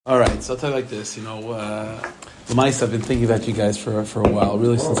All right, so I'll tell you like this. L'maisa, I've been thinking about you guys for a while,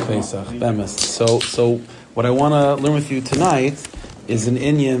 really since Pesach. Bemis. So what I want to learn with you tonight is an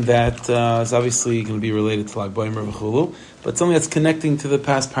inyan that is obviously going to be related to like Beomer v'chulu, but something that's connecting to the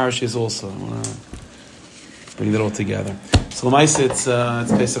past parashas also. I want to bring that all together. So l'maisa, it's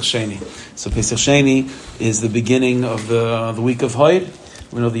Pesach Sheni. So Pesach Sheni is the beginning of the week of Hod.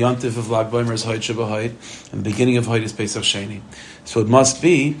 We know the yontif of Lag Beomer is Hod Sheba Hod, and the beginning of Hod is Pesach Sheni. So it must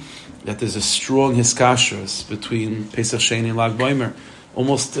be that there's a strong hiskashrus between Pesach Sheni and Lag Beomer,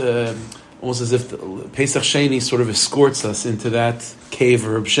 almost as if Pesach Sheni sort of escorts us into that cave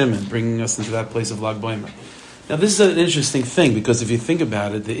of Reb Shimon, bringing us into that place of Lag Beomer. Now this is an interesting thing, because if you think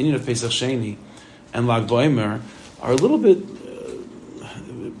about it, the inyan of Pesach Sheni and Lag Beomer are a little bit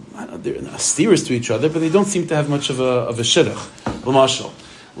they're austerious to each other, but they don't seem to have much of a shidduch. L'mashal,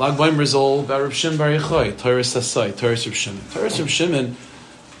 Lag Beomer is all about Reb Shimon Bar Yochai, Torah Sasai, Torah Reb Shimon. Torah Reb Shimon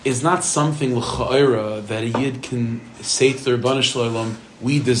is not something l'cha'ira that a yid can say to the Rebbeinu Shalom,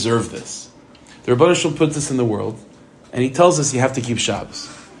 we deserve this. The Rebbeinu Shalom puts this in the world, and he tells us you have to keep Shabbos.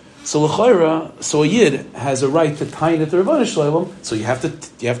 So l'cha'ira, so a yid has a right to tie it to the Rebbeinu Shalom, so you have to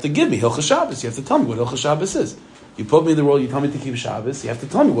give me Hilchos Shabbos. You have to tell me what Hilchos Shabbos is. You put me in the world, you tell me to keep Shabbos, you have to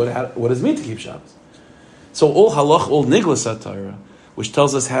tell me what does it mean to keep Shabbos. So all halach, all niglas Torah, which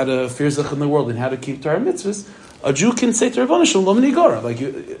tells us how to fear Zach in the world and how to keep Torah mitzvahs, a Jew can say to Rebbeinu Shalom, like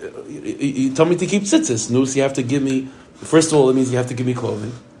you tell me to keep tzitzis. No, so you have to give me, first of all, it means you have to give me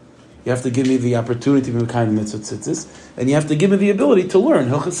clothing. You have to give me the opportunity to be kind of mitzvah tzitzis, and you have to give me the ability to learn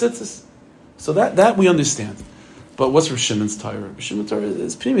Hilchos tzitzis. So that we understand. But what's Reb Shimon's Torah? Reb Shimon's Torah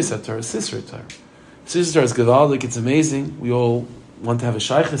is Pnimis Torah, Sisra Torah. Sisra Torah is Gevaldik, it's amazing. We all want to have a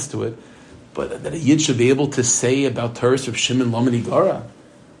shaychus to it. But that a yid should be able to say about Torah Reb Shimon Lamani Gara,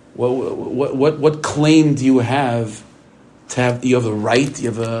 what claim do you have to have? You have a right,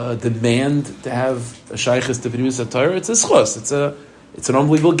 you have a demand to have a shaychus to Pnimis Torah. It's a schos. It's an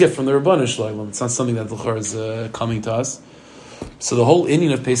unbelievable gift from the Rebbeinu Shalom. It's not something that l'chor is coming to us. So the whole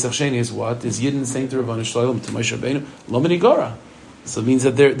inyan of Pesach Sheni is what? Is Yidden saying to Rebbeinu Shalom, to Moshe Rabbeinu, Lamani Gara. So it means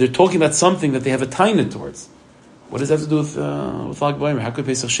that they're talking about something that they have a taina towards. What does that have to do with Lag Beomer? How could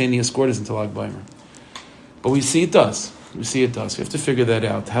Pesach Sheni escort us into Lag Beomer? But we see it does. We have to figure that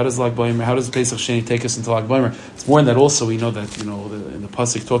out. How does Pesach Sheni take us into Lag Beomer? It's more than that. Also, we know that in the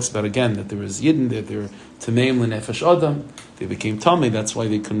pasuk talks about again that there was Yidden, that they were Tameim L'Nefesh Adam. They became Tamei. That's why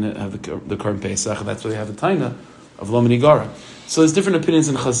they couldn't have the current Pesach. That's why they have the taina of Lamani Gara. So there's different opinions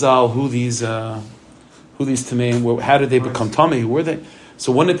in Chazal who these Tameim, how did they become Tamei? Who were they?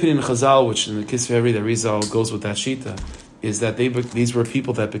 So one opinion in Chazal, which in the Kisvei Hari, that Rizal goes with that Shlita, is that these were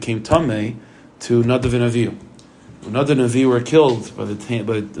people that became Tamei to Nadav and Avihu. When Nadav and Avihu were killed by the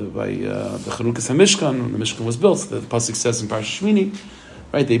Chanukas HaMishkan, when the Mishkan was built, the pasuk says in Parashat Shmini,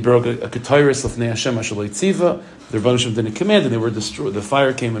 right? They broke a ketairis lefnei Hashem asher lo yitziva. The Rebbeinu Shalom didn't command, and they were destroyed. The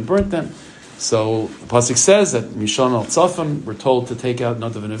fire came and burnt them. So the pasuk says that Mishon al Tzafan were told to take out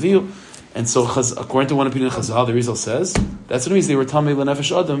Nadav and Avihu. And so, according to one opinion of Chazal, the Rizal says that's what it means. They were Tamei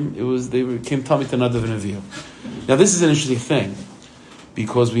L'Nefesh Adam. They became Tamei to Nadav and Avihu. Now, this is an interesting thing,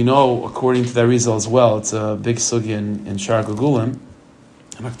 because we know, according to that Rizal as well, it's a big sugya in Shar Gugulim,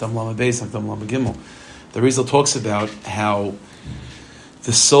 Makdam Lama Beis, Makdam Lama Gimel. The Rizal talks about how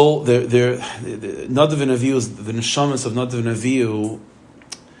the soul, the Nadav and Avihu, the neshamas of Nadav and Avihu,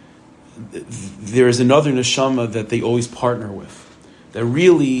 there is another neshama that they always partner with. That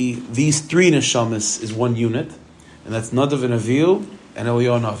really, these three neshamas is one unit, and that's Nadav and Avihu and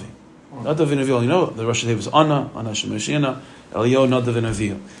Eliyahu Navi. Nadav and Avihu, the Rosh Hashanah was Anna Shemashina, Eliyahu, Nadav and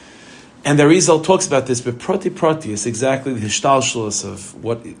Avihu. And the Rizal talks about this, but prati is exactly the hishtalshalos of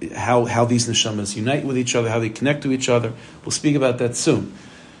how these neshamas unite with each other, how they connect to each other. We'll speak about that soon.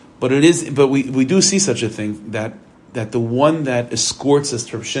 But we do see such a thing, that the one that escorts us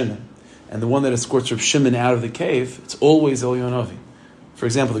to Reb Shimon, and the one that escorts Reb Shimon out of the cave, it's always Eliyahu Navi. For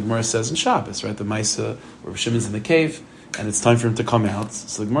example, the Gemara says in Shabbos, right, the Maisa where Shimon's in the cave, and it's time for him to come out.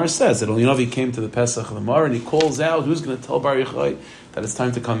 So the Gemara says that Eliyahu came to the Pesach of the Mar, and he calls out, who's going to tell Bar Yochai that it's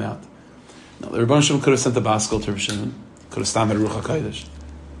time to come out? Now, the Rebbeinu Shalom could have sent the Baskel to Shimon, could have stammered Ruach HaKodesh,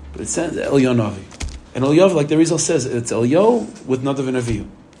 but it says Eliyahu. And Eliyahu, like the Rizal says, it's Eliyahu with Nadav and Avihu.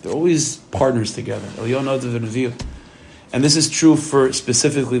 They're always partners together. Eliyahu, Nadav, and Avihu. And this is true for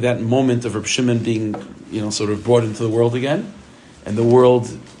specifically that moment of Reb Shimon being, sort of brought into the world again, and the world,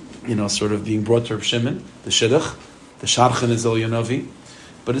 sort of being brought to Reb Shimon, the Shidduch, the Sharchan is Eliyahu.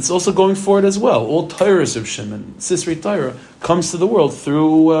 But it's also going forward as well. All Torah Reb Shimon, Sisri Torah, comes to the world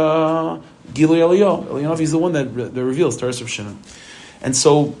through Gilui Eliyahu. Eliyahu is the one that reveals Torah Reb Shimon. And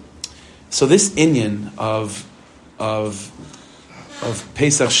so this inyan of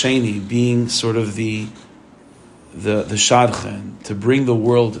Pesach Sheni being sort of the shadchan to bring the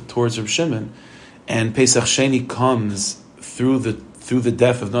world towards Reb Shimon, and Pesach Sheni comes through the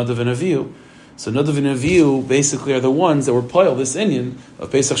death of Nadav and Avihu. So Nadav and Avihu basically are the ones that were piled this inyan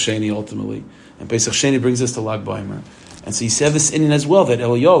of Pesach Sheni ultimately, and Pesach Sheni brings us to Lag Baimer. And so you see this inyan as well that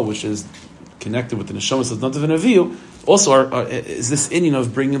Eliyahu, which is connected with the neshamas of Nadav and Avihu, also is this inyan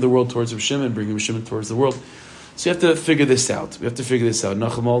of bringing the world towards Reb Shimon, bringing Reb Shimon towards the world. So you have to figure this out. We have to figure this out.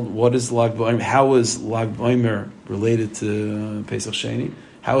 Nachamal, what is Lag Baimer? How is Lag Baimer related to Pesach Sheni?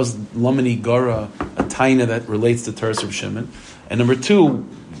 How is Lamani Gara a taina that relates to Teres Reb Shimon? And number two,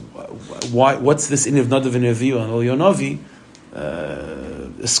 what's this in of Nadav and Avihu and Eliyahu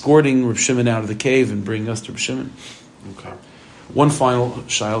escorting Reb Shimon out of the cave and bringing us to Reb Shimon? Okay. One final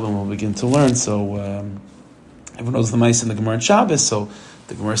shayla and we'll begin to learn. So everyone knows the mice in the Gemara and Shabbos. So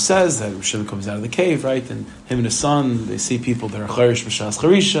the Gemara says that Reb Shimon comes out of the cave, right? And him and his son, they see people that are chayrish b'shas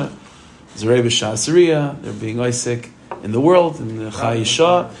charisha, zerei b'shas zeriya. They're being Isaac in the world, in the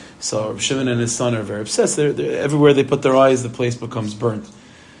Chayisha. So Reb Shimon and his son are very obsessed. They're everywhere they put their eyes, the place becomes burnt.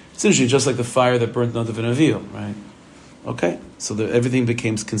 It's interesting, just like the fire that burnt Nadav and Avihu, right? Okay, so everything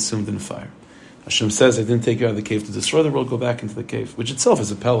became consumed in fire. Hashem says, I didn't take you out of the cave to destroy the world, go back into the cave, which itself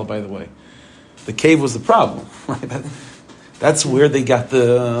is a pella, by the way. The cave was the problem, right? That's where they got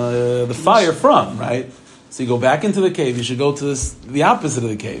the fire from, right? So you go back into the cave, you should go to the opposite of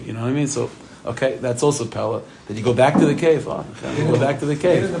the cave, you know what I mean? So, okay, that's also pella. That you go back to the cave. Oh, you go back to the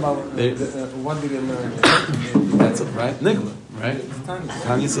cave. What did you learn? That's it, right? Nigla, right?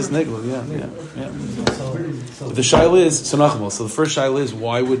 Tanya says Nigla, yeah. So the shaila is, so the first shaila is,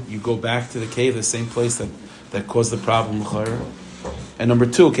 why would you go back to the cave, the same place that caused the problem? And number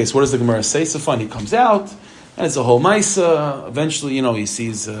two, okay, so what does the Gemara say? So fun, he comes out, and it's a whole maisa. Eventually, he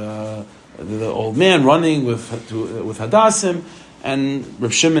sees the old man running with Hadassim, and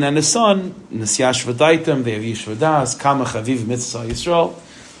Reb Shimon and his son, Nisyash V'daitem, they have Yish V'das, Kama Chaviv Mitzvah Yisrael,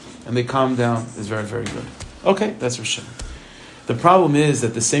 and they calm down. It's very, very good. Okay, that's Reb Shimon. The problem is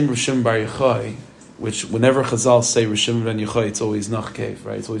that the same Reb Shimon Bar Yochai, which whenever Chazal say Reb Shimon ben Yochai, it's always nach cave,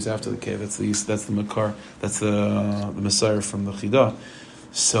 right? It's always after the cave. That's the Makar, that's the Messiah from the Chidah.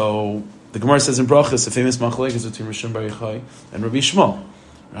 So the Gemara says in Brachas, the famous machlekes between Reb Shimon Bar Yochai and Rabbi Shmuel,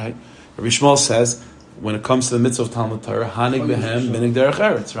 right? Rabbi Shmuel says, when it comes to the mitzvah of Talmud Torah, Hanig behem minig derech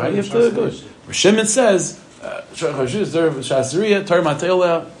eretz, right? You have to go. Reb Shimon says, you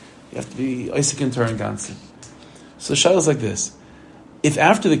have to be Isaac and Torah and Gansi. So the shayla is like this: if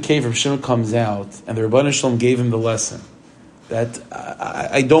after the cave Reb Shimon comes out and the Rebbeinu Shalom gave him the lesson that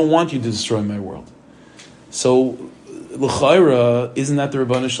I don't want you to destroy my world, so l'chayra, isn't that the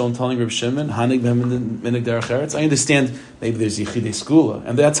Rebbeinu Shalom telling Reb Shimon Hanig behem minig derech eretz? I understand maybe there's Yichidei Skula,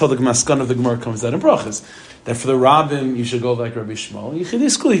 and that's how the maskan of the Gemara comes out in Brachas, that for the Rabbim you should go like Rabbi Shmuel.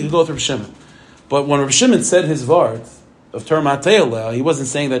 Yichidei Skula, you could go with Reb Shimon. But when Reb Shimon said his vart of Torah Mateilah, he wasn't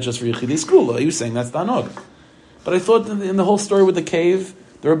saying that just for Yichidei Skula. He was saying that's Danog. But I thought in the whole story with the cave,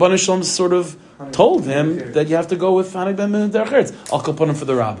 the Rebbeinu Shalom sort of told him that you have to go with Hanig ben Min Derech Eretz. I'll put him for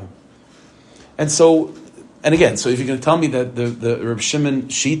the Rabbim. And again, so if you're going to tell me that the Reb Shimon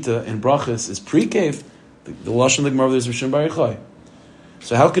Shlita in Brachas is pre-cave, the Lashon of the Gemara is Reb Shimon Bar Yochai.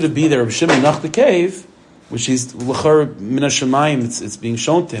 So how could it be that Reb Shimon nach the cave, which is L'char Min HaShamayim, it's being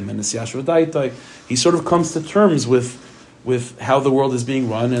shown to him, and it's Yashav Daitai, he sort of comes to terms with how the world is being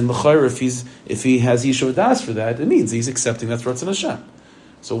run, and L'char, if he has Yishuv Das for that, it means he's accepting that's Ratzon Hashem.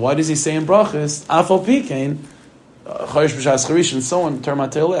 So why does he say in Brachas, Afal Pikein, Chayrish B'Shas Charish, and so on, Torah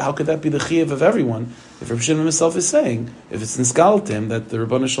Mateilah, how could that be the chiyuv of everyone, if Reb Shimon himself is saying, if it's Niskaltim, that the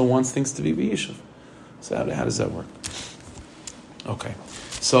Rebbeinu Shalom wants things to be B'Yishuv? So how does that work? Okay.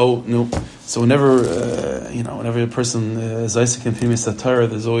 So whenever a person is Isaac and Pnimis Torah,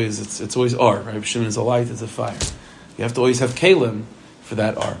 there's always it's always R, right? Reb Shimon is a light, it's a fire. You have to always have Kalim for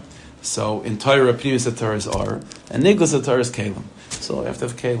that R. So in Torah, Pnimis Torah is R, and Niglas Torah is Kalim. So you have to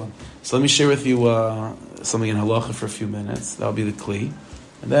have Kalim. So let me share with you something in Halacha for a few minutes. That'll be the Kli.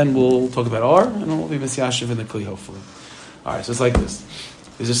 And then we'll talk about R, and then we'll be Misyashiv in the Kli, hopefully. Alright, so it's like this.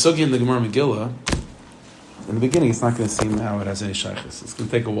 There's a sugi in the Gemara Megillah. In the beginning, it's not going to seem how it has any shaykhs. It's going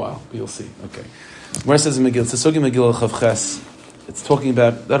to take a while, but you'll see. Okay. Gemara says in Megillah, it's a sugi Megillah Chavches. It's talking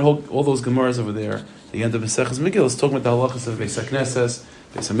about all those Gemaras over there. The end of Maseches Megillah is talking about the halachas of Beis HaKnesses,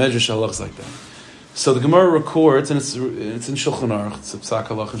 Beis HaMedrash, halachas like that. So the Gemara records, and it's in Shulchan Aruch, it's a psak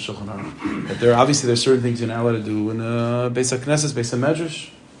halach in Shulchan Aruch, that there's certain things you're not allowed to do in Beis HaKnesses, Beis HaMedrash,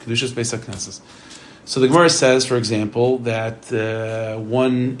 Kedushas Beis HaKnesses. So the Gemara says, for example, that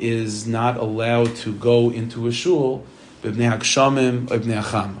one is not allowed to go into a shul, b'bnei hakshamim, or b'nei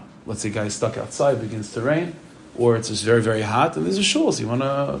hacham. Let's say a guy is stuck outside, begins to rain, or it's just very, very hot, and there's a shul, so you want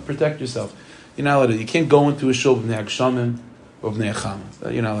to protect yourself. You're not allowed to. You can't go into a shul b'nei akshamim or b'nei achama.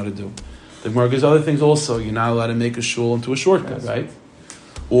 That you're not allowed to do. The Gemara gives other things also. You're not allowed to make a shul into a shortcut, right?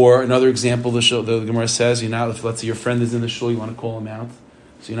 Or another example, the Gemara says, if let's say your friend is in the shul, you want to call him out,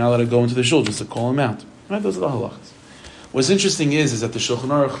 so you're not allowed to go into the shul just to call him out. Right? Those are the halachas. What's interesting is that the Shulchan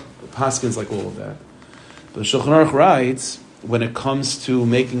Aruch paskins like all of that. But the Shulchan Aruch writes, when it comes to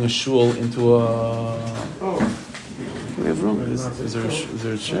making a shul into a... We have room. Is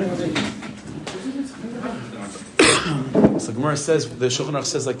there a chair? So the Gemara says, the Shulchan Aruch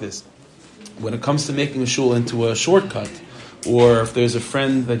says like this: when it comes to making a shul into a shortcut, or if there's a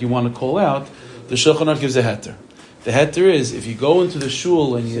friend that you want to call out, the Shulchan Aruch gives a heter. The heter is, if you go into the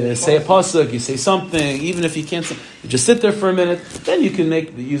shul and you say a pasuk, you say something, even if you can't say, you just sit there for a minute, then you can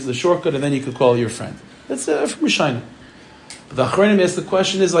use the shortcut, and then you can call your friend. That's from Rishayna. But the Achronim ask the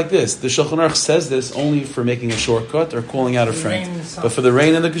question is like this: the Shulchan Aruch says this only for making a shortcut or calling out a friend, but for the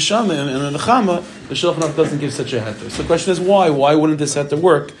rain and the geshamim and the chama, the Shulchan Aruch doesn't give such a heter. So the question is why? Why wouldn't this heter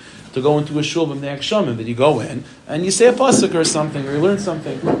work to go into a shul b'nei geshamim, that you go in and you say a pasuk or something or you learn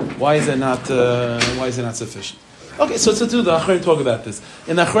something? Why is it not sufficient? Okay, so to do the Achronim talk about this.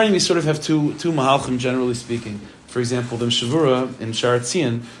 In the Achronim, we sort of have two mahalchim, generally speaking. For example, the Shavura in Sharat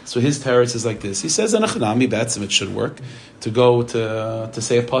Tzion, so his teretz is like this. He says, "Anachanami b'atzim it should work to go to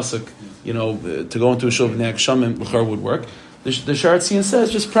say a pasuk, to go into a shul b'nei geshamim l'char would work." The Sharat Tzion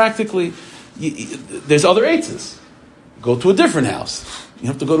says, just practically, there's other eitzes. Go to a different house. You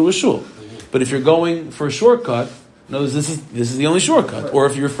have to go to a shul. But if you're going for a shortcut, this is the only shortcut. Or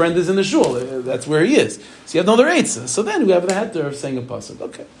if your friend is in the shul, that's where he is. So you have no other eitzah. So then we have the heter of saying a pasuk.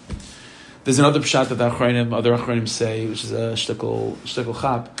 Okay. There's another pshat that other achronim say, which is a shtickle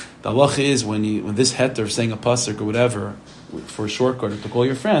chap. The halacha is when this heter of saying a pasuk or whatever for a shortcut or to call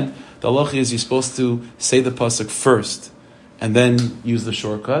your friend, the halacha is you're supposed to say the pasuk first and then use the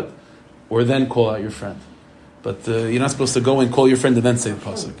shortcut, or then call out your friend. But you're not supposed to go and call your friend and then say the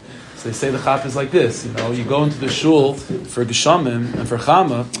pasuk. So they say the chap is like this. You go into the shul for geshamim and for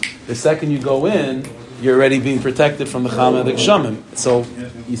chama. The second you go in, you're already being protected from the chama and the geshamim. So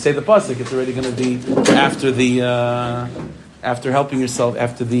you say the pasuk, it's already going to be after helping yourself,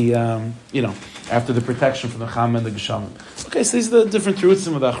 after the protection from the chama and the geshamim. Okay, so these are the different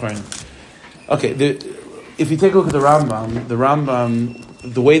terutzim of the achronim. Okay, if you take a look at the Rambam,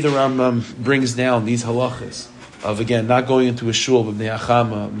 the way the Rambam brings down these halachas of, again, not going into a shul b'nei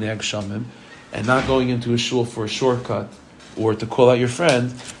achama, b'nei geshamim, and not going into a shul for a shortcut or to call out your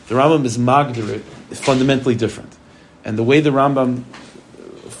friend, the Rambam is magdir fundamentally different. And the way the Rambam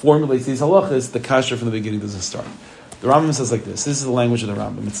formulates these halachas, the kasher from the beginning doesn't start. The Rambam says like this. This is the language of the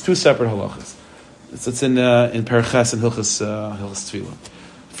Rambam. It's two separate halachas. It's in Perches and Hilchas Tefillah.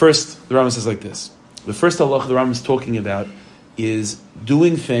 First, the Rambam says like this. The first halacha the Rambam is talking about is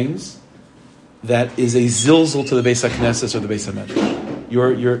doing things that is a zilzal to the Beis HaKnesses or the Beis HaMedrash.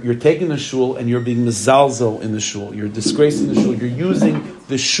 You're taking the shul and you're being mezalzel in the shul. You're disgracing the shul. You're using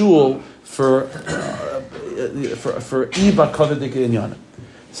the shul for iba kavadik inyanim.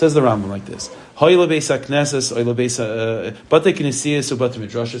 Says the Rambam like this: Hoyle Beis HaKnesses, Hoyle Beis Batei Knesiyos, Batei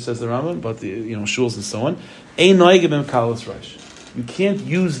Midrash. Says the Rambam, but shuls and so on. Ein noigim kalos reish. You can't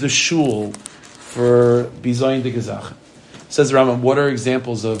use the shul for bizayin de gezach. Says the Rambam, what are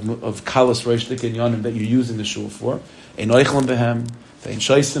examples of kalos reish de inyanim that you're using the shul for? Ein oichlam behem. They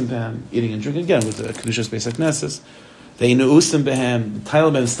shaisim behem, eating and drinking, again with the kedushas Beis HaKnesses. They neusim behem,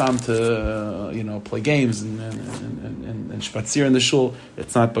 Taliban stam to play games and spazier in the shul.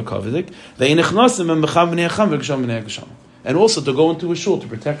 It's not bakavidik. They nechnasim and b'chav b'nei acham v'gesham b'nei gesham. And also to go into a shul to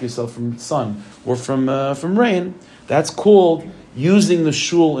protect yourself from sun or from rain. That's called using the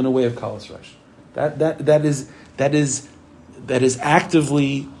shul in a way of kalos reish. That is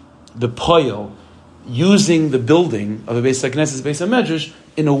actively the poil, using the building of a Beis HaKnesses, Beis HaMedrash,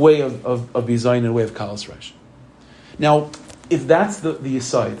 in a way of bizayin, in a way of kalos reish. Now, if that's the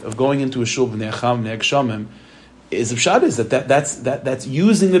aside of going into a shul b'nei acham, b'nei geshamim, is pshat is that's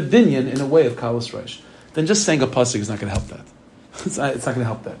using the binyan in a way of kalos reish, then just saying a pasuk is not going to help that. It's not going to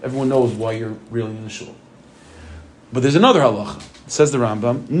help that. Everyone knows why you're really in the shul. But there's another halacha. Says the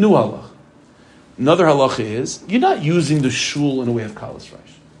Rambam, new halacha. Another halacha is you're not using the shul in a way of kalos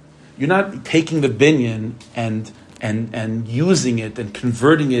reish. You're not taking the binyan and using it and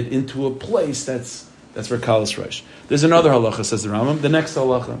converting it into a place that's for kalos reish. There's another halacha, says the Rambam. The next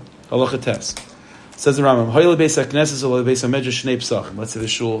halacha tes. Says the Rambam, Hoyle Beis HaKnesses or Beis HaMedrash shnei psachim. Let's say the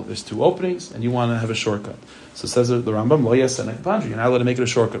shul, there's two openings, and you want to have a shortcut. So says the Rambam, Lo yasenek pandri. You're not allowed to make it a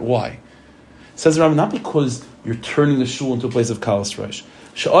shortcut. Why? Says the Rambam, not because you're turning the shul into a place of kalos reish.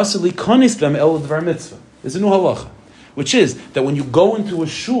 She'aseh likonis b'hem el dvar mitzvah. There's a new halacha, which is that when you go into a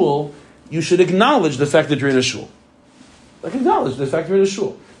shul, you should acknowledge the fact that you're in a shul. Like, acknowledge the fact you're in a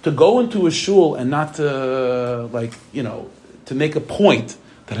shul. To go into a shul and not to, to make a point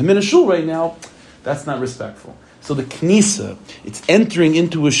that I'm in a shul right now, that's not respectful. So the knisa, it's entering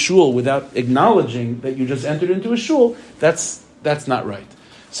into a shul without acknowledging that you just entered into a shul, that's not right.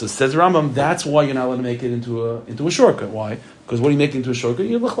 So says Rambam, that's why you're not allowed to make it into a shortcut. Why? Because what are you making into a shortcut?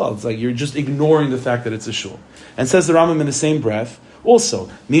 It's like you're just ignoring the fact that it's a shul. And says the Rambam in the same breath, also,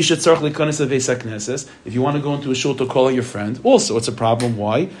 if you want to go into a shul to call out your friend, also it's a problem.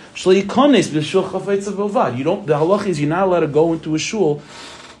 Why? The halach is you're not allowed to go into a shul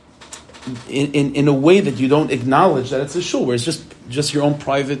in a way that you don't acknowledge that it's a shul, where it's just your own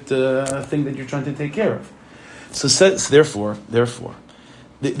private thing that you're trying to take care of. So therefore,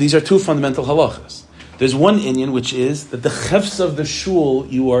 these are two fundamental halachas. There's one inyan, which is that the chefs of the shul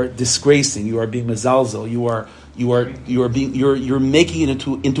you are disgracing, you are being mezalzel, you're making it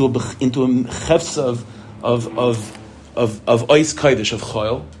into a chefs of ois Kodesh, of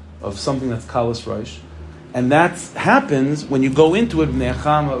choil, of something that's kalas roish, and that happens when you go into it b'nei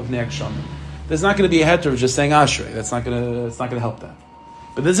achama of b'nei akshamim. There's not going to be a heter of just saying ashrei. It's not going to help that.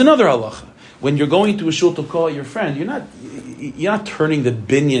 But there's another halacha. When you're going to a shul to call out your friend, you're not turning the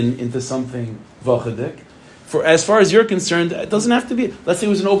binyan into something vachadik. For as far as you're concerned, it doesn't have to be. Let's say it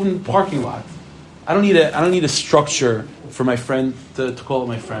was an open parking lot. I don't need a structure for my friend to call out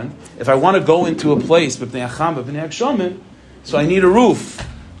my friend. If I want to go into a place, b'nei achama, b'nei akshamim, so I need a roof.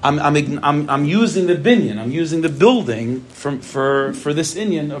 I'm using the binyan. I'm using the building for this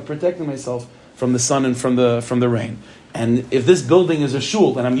inyan of protecting myself from the sun and from the rain. And if this building is a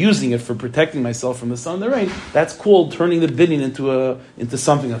shul and I'm using it for protecting myself from the sun and the rain, that's called turning the binyan into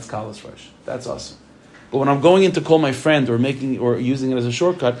something that's kalas rosh. That's awesome. But when I'm going in to call my friend or using it as a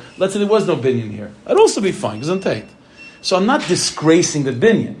shortcut, let's say there was no binyan here, I'd also be fine because I'm tate. So I'm not disgracing the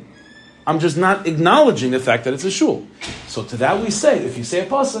binyan. I'm just not acknowledging the fact that it's a shul. So to that we say, if you say a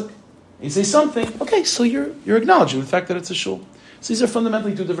pasuk, you say something, okay, so you're acknowledging the fact that it's a shul. So these are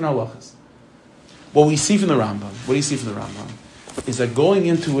fundamentally two different halachas. What do you see from the Rambam is that going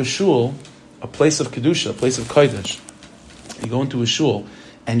into a shul, a place of kedusha, a place of kodesh, you go into a shul,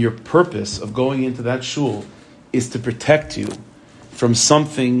 and your purpose of going into that shul is to protect you from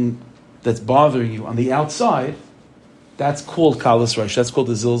something that's bothering you on the outside. That's called kalas rosh. That's called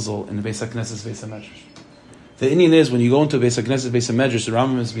the zilzal in the Beis HaKnesses, Beis HaMedrash. The Indian is, when you go into Beis HaKnesses, Beis HaMedrash, the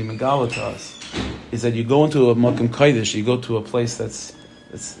Rambam is being megala to us, is that you go into a makom kodesh, you go to a place that's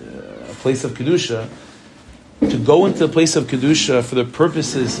a place of kedusha. To go into a place of kedusha for the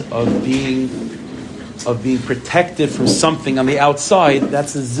purposes of being protected from something on the outside,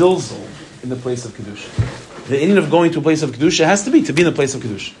 that's a zilzal in the place of kedusha. The Indian of going to a place of kedusha has to be in the place of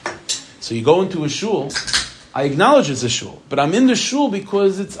kedusha. So you go into a shul. I acknowledge it's a shul, but I'm in the shul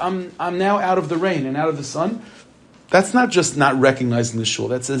because I'm now out of the rain and out of the sun. That's not just not recognizing the shul.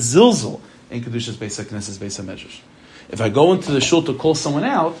 That's a zilzal in Kedusha's Beis HaKnesses, Beis HaMedrash. If I go into the shul to call someone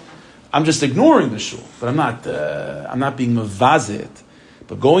out, I'm just ignoring the shul, but I'm not being mavazit.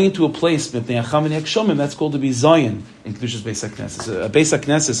 But going into a place, that's called to be Zion in Kedusha's Beis HaKnesses. A Beis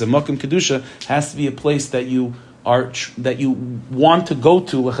HaKnesses, a Makom Kedusha, has to be a place that you want to go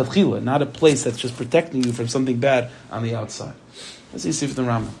to lechatchila, not a place that's just protecting you from something bad on the outside. Let's see from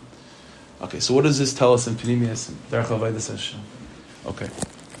the Rambam. Okay, so what does this tell us in Pnimius? Okay.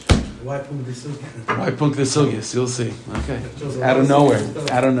 Why punk the sugya? Why punk the sugyas? You'll see. Okay. Out of nowhere.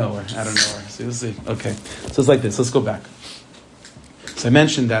 So you'll see. Okay. So it's like this. Let's go back. So I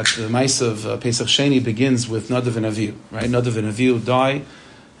mentioned that the Maisa of Pesach Sheni begins with Nadav and Avihu, right? Nadav and Avihu die,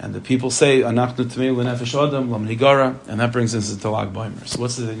 and the people say, Anachnu Tmei L'Nefesh Adam, Lam Higara, and that brings us to Lag Beomer. So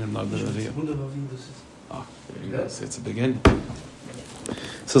what's the thing of Nadav and Avihu? There you go. So it's a big end.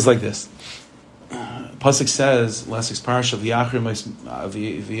 So it's like this. Pasuk says, last week's parasha, V'yachri mois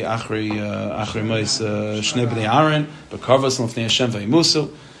shnei b'nei Aaron, b'karvos l'fnei Hashem v'yimusu.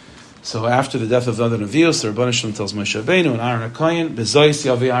 So after the death of Nadav and Avihu, so Rebbeinu Shalom tells Moshe Rabbeinu and Aaron HaKohen, B'zois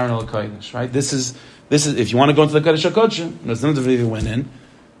yavi Aaron al-Kodesh. Right? This is if you want to go into the Kodesh HaKodeshim, Nadav and Avihu went in,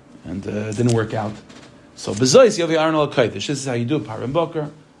 and it didn't work out. So B'zois yavi Aaron al-Kodesh. This is how you do it. Parim Boker,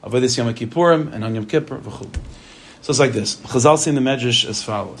 Avodas Yom Kippurim, and on Yom Kippur, v'chul. So it's like this. Chazal say in the Medrash as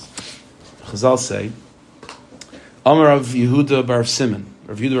follows. Chazal say, Amar Rav Yehuda bar Simon.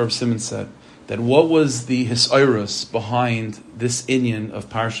 Rav Yehuda bar Simon said that what was the hisayrus behind this inyan of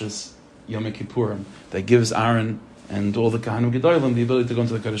Parshas Yom Kippurim that gives Aaron and all the Kahanim Gedolim the ability to go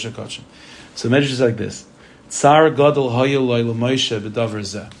into the Kodesh HaKodeshim. So the Medrash is like this. Tsar gadol hayel loyla Moshe b'davar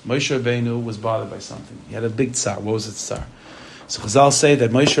zeh. Moshe Rabbeinu was bothered by something. He had a big tsar. What was it tsar? So Chazal say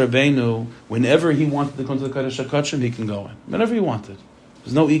that Moshe Rabbeinu, whenever he wanted to go into the Kodesh HaKodshim, he can go in. Whenever he wanted.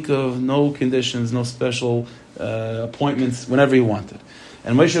 There's no ikov, no conditions, no special appointments, whenever he wanted.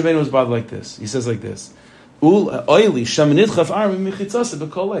 And Moshe Rabbeinu was bothered like this. He says like this, I'm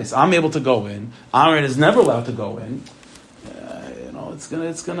able to go in. Aaron is never allowed to go in. It's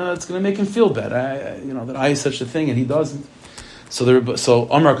gonna make him feel bad. That I is such a thing and he doesn't. So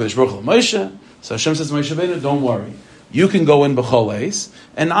Amar Kodesh Baruch Hu Moshe. So Hashem says to Moshe Rabbeinu, don't worry, you can go in b'choleis,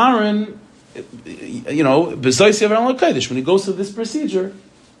 and Aaron, b'zois yavar al Kodesh, when he goes through this procedure,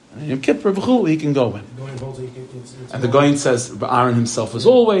 Yom Kippur b'chul, he can go in. And the Goyin says Aaron himself as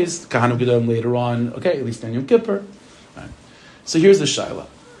always. Kahanim Gedolim later on. Okay, at least on Yom Kippur. Right. So here's the shaila: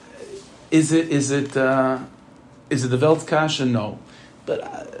 Is it the Welt kasha? No, but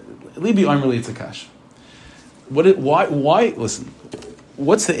Libi Amrli, it's a kasha. Why? Listen,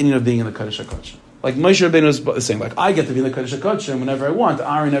 what's the inyan of being in the Kodesh HaKodshim? Like Moshe Rabbeinu is saying, like I get to be in the Kodesh HaKodshim whenever I want.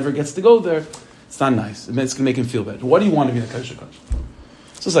 Aaron never gets to go there. It's not nice. It's going to make him feel bad. What do you want to be in the Kodesh HaKodshim?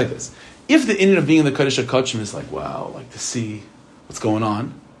 So it's like this. If the inyan of being in the Kodesh HaKodshim is like, wow, like to see what's going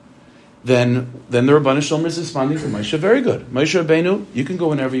on, then the Rabbanah Shalom is responding to Moshe, very good. Moshe Rabbeinu, you can go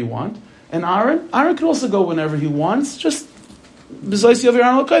whenever you want. And Aaron can also go whenever he wants. Just, b'zayis yavar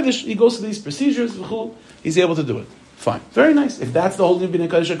Aaron al-Kodesh, he goes through these procedures, he's able to do it. Fine. Very nice. If that's the whole thing of being in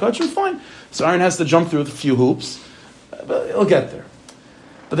Kodesh HaKodshim, fine. So Aaron has to jump through a few hoops, but he'll get there.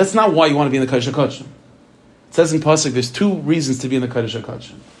 But that's not why you want to be in the Kodesh HaKodshim. It says in Pasuk, there's two reasons to be in the Kodesh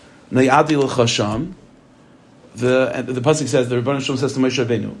HaKodshim. Nayadi l'chasham. The Pasuk says, the Rebbeinu Shalom says to Moshe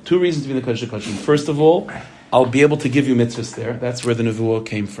Rabbeinu, two reasons to be in the Kodesh HaKodshim. First of all, I'll be able to give you mitzvahs there. That's where the Nevuah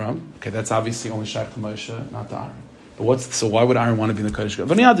came from. Okay, that's obviously only shaykh to Moshe, not to Aaron. But so why would Aaron want to be in the Kodesh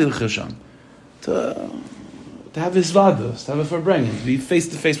HaKodshim? Nayadi l'chasham. To have his vados, to have a farbrengen, to be face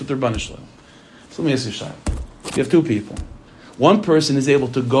to face with the Rebbeinu Shalom. So let me ask you a shayla. You have two people. One person is able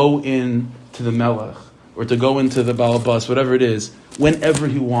to go in to the Melech, or to go into the Balabas, whatever it is, whenever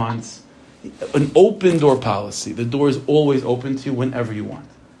he wants. An open door policy. The door is always open to you whenever you want.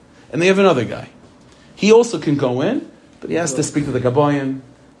 And they have another guy. He also can go in, but he has to speak to the Gabayim.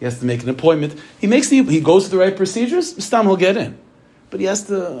 He has to make an appointment. He goes through the right procedures, Stam he'll get in. But he has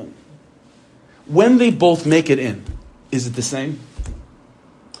to... When they both make it in, is it the same?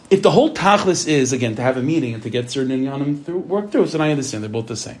 If the whole tachlis is, again, to have a meeting and to get certain inyanim worked through, so then I understand, they're both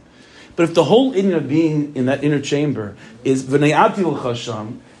the same. But if the whole inyan of being in that inner chamber is v'nayati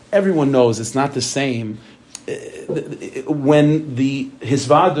l'chasham, everyone knows it's not the same when his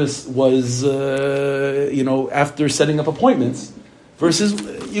vadus was, after setting up appointments, versus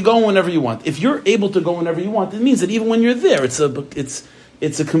you go whenever you want. If you're able to go whenever you want, it means that even when you're there, it's a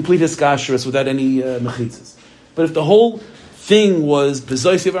complete hiskashrus without any mechitzas. But if the whole thing was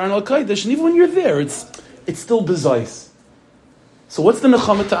b'zayis yavar Aaron al-Kodesh, and even when you're there, it's still b'zayis. So what's the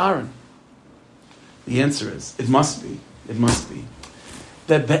nechama to Aaron? The answer is, it must be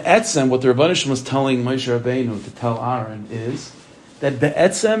that be'etzem, what the Rebbeinu Shalom was telling Moshe Rabbeinu to tell Aaron is that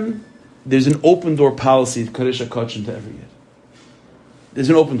be'etzem, there's an open door policy of Kodesh HaKodshim to every yid. There's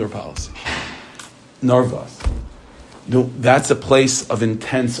an open door policy. Narvas. That's a place of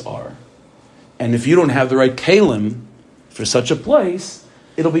intense R. And if you don't have the right kalim for such a place,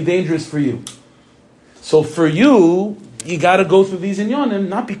 it'll be dangerous for you. So for you got to go through these inyanim,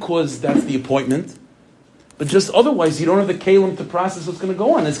 not because that's the appointment, but just otherwise you don't have the kalim to process what's going to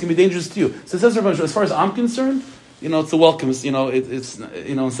go on. It's going to be dangerous to you. So it says, as far as I'm concerned, it's the welcome. It's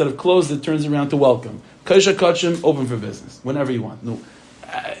instead of closed, it turns around to welcome. Kodesh HaKodshim, open for business whenever you want. No.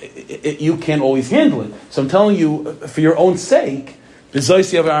 You can't always handle it. So I'm telling you, for your own sake,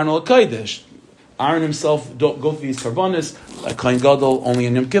 b'zayis yavar Aaron al-Kodesh. Aaron himself don't go through these karbanis, like Kohen Gadol, only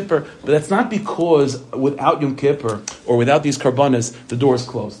in Yom Kippur. But that's not because without Yom Kippur or without these karbanis, the door is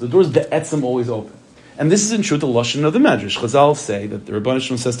closed. The door is be'etzem always open. And this is in truth the lashon of the Medrash. Chazal say that the Rebbeinu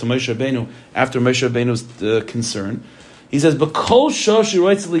Shalom says to Moshe Rabbeinu after Moshe Rabbeinu's concern, he says, "B'kol shosh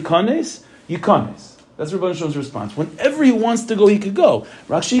yiroitz likanes, yikanes." That's Rebbeinu Shalom's response. Whenever he wants to go, he could go.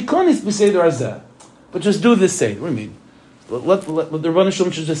 Rakshi yikanes b'seder hazeh. But just do this seder. What do you mean? Let the Rebbeinu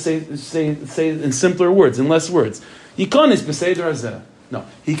Shalom should just say in simpler words, in less words. Yikanes b'seder hazeh. No,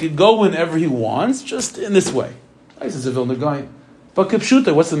 he could go whenever he wants, just in this way. I says a Vilna guy. But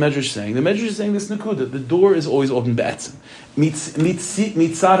Kipshuta, what's the Medrash saying? The Medrash is saying this Nakuda. The door is always open be'etzim.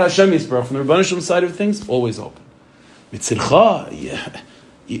 Mitzad Hashem Yisbarach, from the Rebbeinu Shalom side of things, always open. Mitzircha,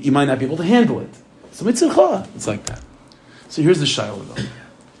 you might not be able to handle it. So mitzircha, it's like that. So here's the shayla though.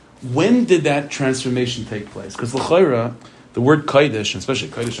 When did that transformation take place? Because l'chayra, the word Kodesh, especially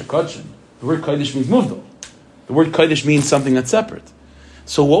Kodesh HaKodshim, the word Kodesh means muvdal. The word Kodesh means something that's separate.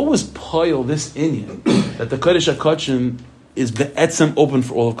 So what was poil, this inyan, that the Kodesh HaKodshim is be'etzem open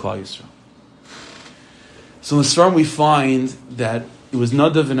for all of Klal Yisrael. So in the Sfarim we find that it was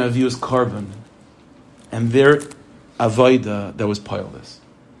Nadav and Avihu's carbon and their avodah that was pileless.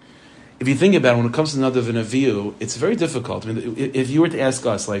 If you think about it, when it comes to Nadav and Avihu, it's very difficult. I mean, if you were to ask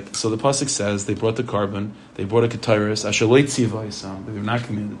us, so the pasuk says they brought the carbon, they brought a keteris, asher lo yitziva isam, they were not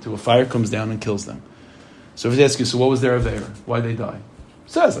committed to. A fire comes down and kills them. So if they ask you, so what was their aveira? Why did they die?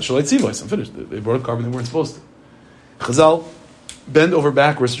 It says asher lo yitziva isam. Finished. They brought a carbon they weren't supposed to. Chazal bend over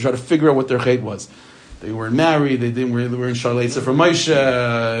backwards to try to figure out what their chait was. They weren't married. They were in Sharleitza for Moshe.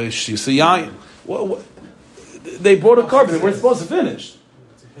 They brought a carbon they weren't supposed to finish.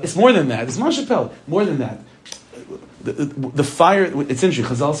 It's more than that. It's Mashapel. More than that. The fire. It's interesting.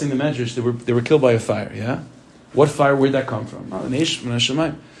 Chazal saying the Medrash they were killed by a fire. Yeah. What fire? Where'd that come from? An eish from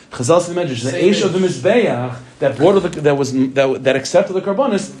Hashemayim. Chazal saying the Medrash. The eish of the mizbeach that accepted the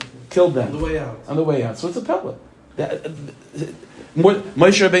karbonis killed them On the way out. On the way out. So it's a pellet.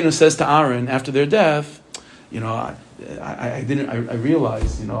 Moshe Rabbeinu says to Aaron after their death, I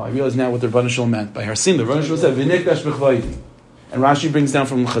realized now what the Rebbeinu Shalom meant by Harsim. The Rebbeinu Shalom said, "V'nikdash b'chvaydi." And Rashi brings down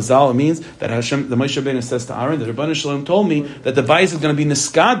from Chazal, it means that the Moshe Rabbeinu says to Aaron, that the Rebbeinu Shalom told me that the bayis is going to be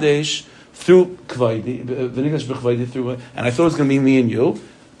niskadesh through kvaydi, v'nikdash b'chvaydi through, and I thought it was going to be me and you.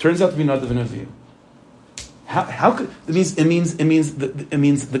 Turns out to be Nadav and Avihu. How could it means the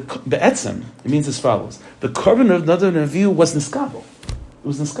etzem? It means as follows: the carbon of Nadav and Avihu was niskabel. It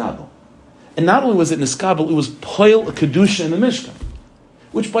was niskabel, and not only was it niskabel, it was poil a kedusha in the Mishkan,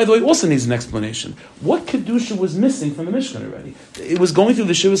 which, by the way, also needs an explanation. What kedusha was missing from the Mishkan already? It was going through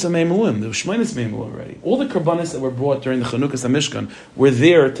the Shivas HaMeimulim, the Shmonis Meimulim already. All the karbanis that were brought during the Chanukas HaMishkan were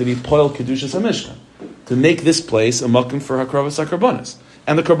there to be poil kedushas HaMishkan, to make this place a makom for Hakravas HaKarbanis,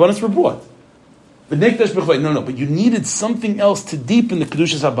 and the karbanis were brought. But you needed something else to deepen the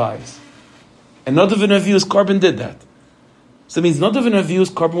kedushas habayis, and Nadav and Avihu's carbon did that. So it means Nadav and Avihu's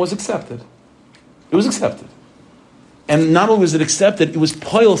carbon was accepted. It was accepted, and not only was it accepted, it was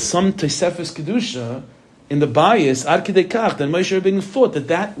poil some tosefes kedusha in the bayis ad kedei kach. Then Moshe Rabbeinu thought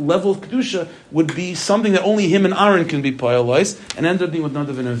that level of kedusha would be something that only him and Aaron can be poilized, and ended up being with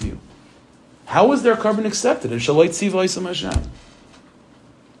Nadav and Avihu. How was their carbon accepted? And Shalait Tziva Isam Hashem.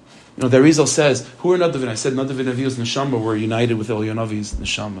 The Arizal says, who are Nadav and I said Nadav and Avihu's neshama were united with Elyonavi's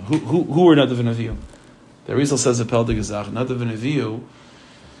neshama. Who were Nadav and Avihu? The Arizal says a Pel de Gezach. Nadav and Avihu,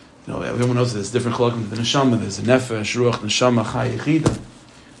 everyone knows there's different chalakim to the neshama. There's a nefesh, ruach, neshama, chai, yechida.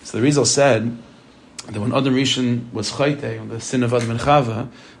 So the Arizal said that when Adam Rishon was chayte, on the sin of Adam and Chava,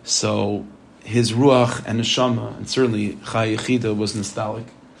 so his ruach and neshama, and certainly chai, yechida was nostalgic.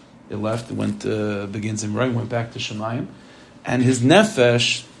 It left, it went, begins in Rome, went back to Shemayim. And his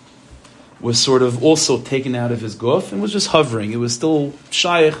nefesh was sort of also taken out of his guf and was just hovering. It was still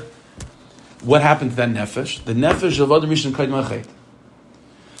shaykh. What happened to that nefesh? The nefesh of Adam Rishon Kaidem Achet.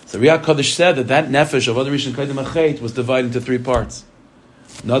 So Riyah Kodesh said that nefesh of Adam Rishon Kaidem Achet was divided into three parts: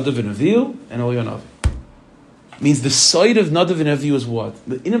 Nadav and Avihu and Elyonavi. Means the side of Nadav and Avihu is what?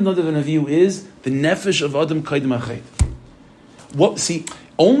 The in of Nadav and Avihu is the nefesh of Adam Kaidem Achet.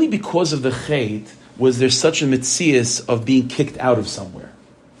 Only because of the chait was there such a mitzias of being kicked out of somewhere.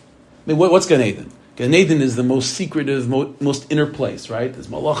 I mean, what's Gan Eden? Gan Eden is the most secretive, most inner place, right? There's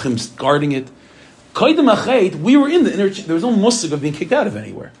malachim guarding it. Kaidem Achet, we were in the inner. There was no musig of being kicked out of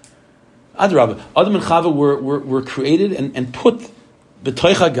anywhere. Adrabah, Adam and Chava were created and put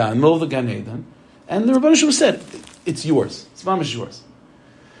b'toich hagan, middle of the Gan Eden, and the Rebbeinu Shalom said, "It's yours. It's mamish yours."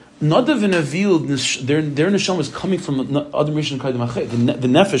 Nadav and Avihu, their neshama is coming from Adam Rishon Kaidem Achet, the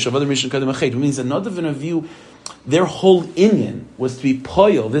nefesh of Adam Rishon Kaidem Achet, which means that Nadav and Avihu, their whole inyan was to be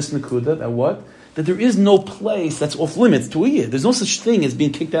poil, this nekuda, that what? That there is no place that's off limits to a yid. There's no such thing as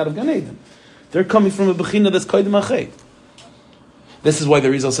being kicked out of Gan Eden. They're coming from a bechina that's Kaidem Achet. This is why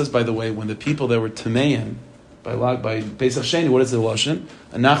the Rizal says, by the way, when the people that were Tameim, by Pesach Sheni, what is the Lashon?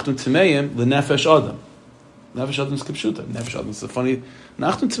 Anachnu Tameim, the nefesh Adam. Nefesh Adam is kipshuta. Nefesh Adam is a funny.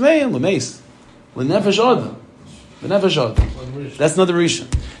 Nachtum Tmeim lemeis lenefesh Adam. The nefesh Adam. That's not the rishon.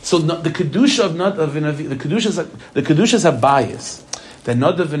 So the kedusha of Nadav and Avihu, the kedusha's a bias that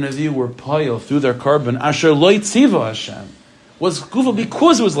Nadav and Avihu were poil through their carbon. Asher lo yitziva Hashem was gufa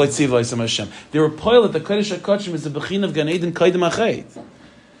because it was lo yitziva Hashem. They were poil that the Kodesh HaKodeshim is the bechin of Gan Eden Kaidem Achet.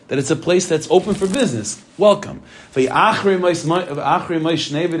 That it's a place that's open for business. Welcome. So then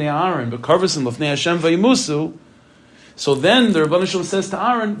the Rebbeinu Shalom says to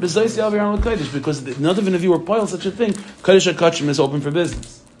Aaron, because none of you were poil such a thing, Kodesh HaKodeshim is open for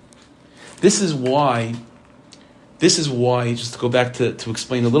business. This is why, just to go back to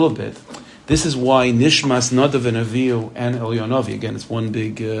explain a little bit, this is why Nishmas, Nadav and Avihu and Elyonavi, again, it's one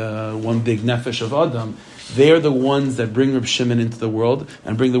big nefesh of Adam. They are the ones that bring Reb Shimon into the world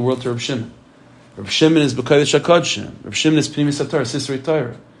and bring the world to Reb Shimon. Reb Shimon is Kodesh kedoshim. Reb Shimon is Pnimis HaTorah, Sisrei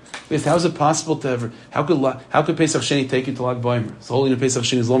Torah. How is it possible to ever? How could Pesach Sheni take you to Lag Beomer? So holy in Pesach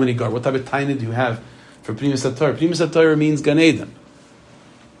Sheni is Lo Minigar. What type of taina do you have for Pnimis HaTorah? Pnimis HaTorah means Gan Eden,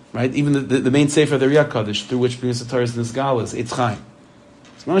 right? Even the main sefer of the Riyah Kodesh, through which Pnimis HaTorah is Nizgal, is Eitz Chaim.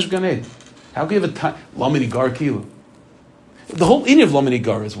 It's Mamash Gan Eden. How can you have a Lo Minigar Kilo? The whole inyan of Lo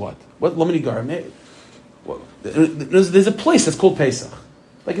Minigar is what? What Lo Minigar? There's a place that's called Pesach.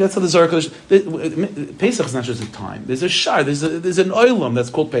 Like that's how the Zohar Kodesh. Pesach is not just a time. There's a shar. There's an oilam that's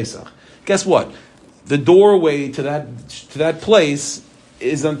called Pesach. Guess what? The doorway to that place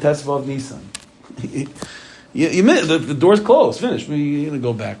is on Tesvav Nisan. The door's closed. Finished. We're going to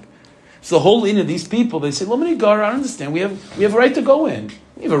go back. So the whole in of these people, they say, "Lo Minigar, I understand. We have a right to go in.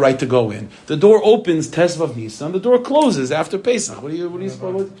 We have a right to go in. The door opens Tesvav Nisan. The door closes after Pesach. What are you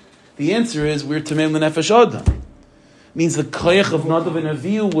supposed? The answer is we're Tamim L'Nefesh Adam. Means the koyach of Nadav and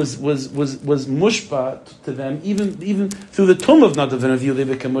Avihu was mushba to them, even through the tomb of Nadav and Avihu, they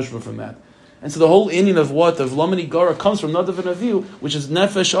became mushba from that. And so the whole inyan of Lo Minigar comes from Nadav and Avihu, which is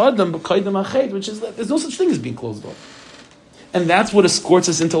Nefesh Adam b'kaydem achet, which is that there's no such thing as being closed off. And that's what escorts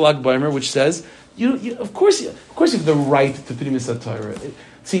us into Lag Beomer, which says, of course you have the right to Pnimis HaTorah.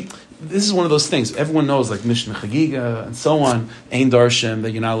 See, this is one of those things. Everyone knows, like Mishnah Chagiga and so on, Ein Darshan,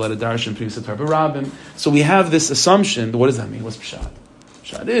 that you're not allowed to Darshan, Pnimis HaTorah B'Rabim. So we have this assumption. What does that mean? What's Pshat?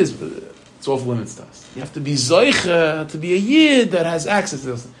 Pshat is, it's off limits to us. You have to be Zoicha, to be a Yid that has access to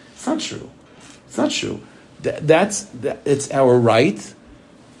this. It's not true. It's not true. It's our right,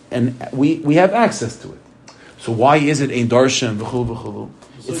 and we have access to it. So why is it Ein Darshan, V'chulu V'chulu?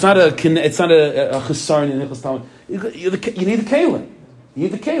 It's not a chesar in Nichlas Talmud. You need the Kalim. You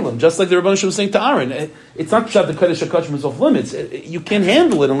need the Kalim. Just like the Rebbeinu Shem was saying to Aaron. It's not Pshat the Kodesh HaKodesh is off limits. You can't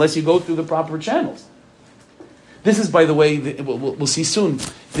handle it unless you go through the proper channels. This is, by the way, we'll see soon,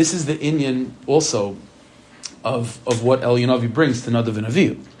 this is the inyan also of what El Yonavi brings to Nadav and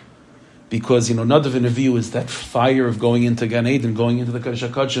Avihu. Because, Nadav and Avihu is that fire of going into Gan Eden, going into the Kodesh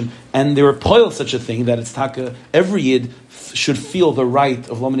HaKodesh, and they repel such a thing that it's taka, every Yid should feel the right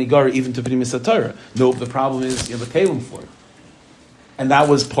of Lo Minigar even to Pnimis HaTorah. No, the problem is you have a Kalim for it. And that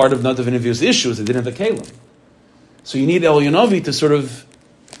was part of Nadav and Avihu's issues. They didn't have the Kalim. So you need El Yonavi to sort of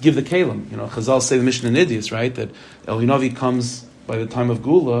give the Kalim. Chazal say the Mishnah in Idiots, right? That El Yonavi comes by the time of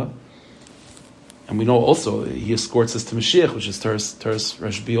Gula, and we know also he escorts us to Mashiach, which is Teres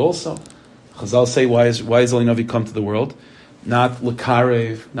Rashbi also. Chazal say, why is El Yonavi come to the world? Not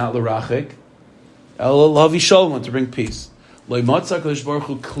L'karev, not L'rachik. El Lavi Shalom, to bring peace. Lo Matzah Kodesh Baruch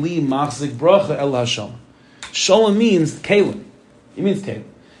Hu Kli Machzik Bracha El HaShalom. Shalom means Kalim. It means Kalim.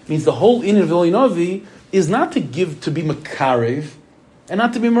 It means the whole inyan of El Yonavi is not to be Makarev and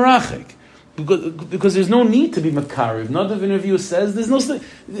not to be Merachik. Because there's no need to be Makarev. Nadav and Avihu says there's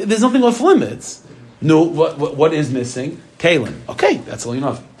nothing off limits. No, what is missing? Kalim. Okay, that's El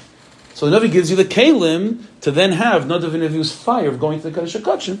Yonavi. So the Navi gives you the Kalim to then have Nadav and Avihu's fire of going to the Kodesh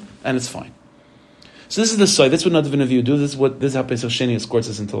HaKodesh, and it's fine. So this is the side. That's what Nadav and Avihu do. This is how Pesach Sheni escorts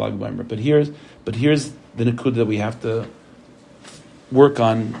us into Lag Beomer. But here's the Nakud that we have to work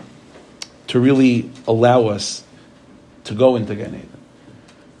on to really allow us to go into Gan Eden.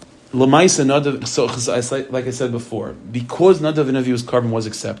 L'maisa Nadav. So like I said before, because Nadav and Avihu's carbon was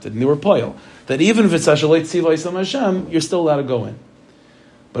accepted, and they were poil, that even if it's Hashalei Tziva Yisam Hashem, you're still allowed to go in.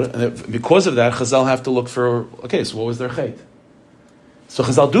 But because of that, Chazal have to look for, okay, so what was their chait? So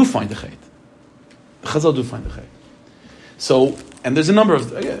Chazal do find the chait. So, and there's a number of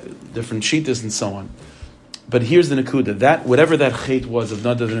different shitas and so on. But here's the nakuda, that whatever that chait was of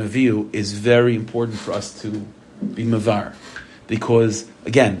Nadav and Avihu is very important for us to be mavar. Because,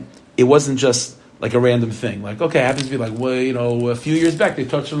 again, it wasn't just like a random thing. Like, okay, it happens to be like, well, a few years back they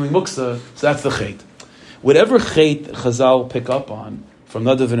touched something muksa, so that's the chait. Whatever chait Chazal pick up on from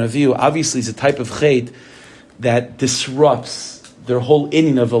Nadav and Avihu, obviously is a type of chait that disrupts their whole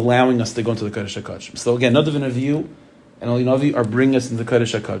inning of allowing us to go into the Kodesh HaKodesh. So again, Nadav and Avihu and El Yonavi are bringing us into the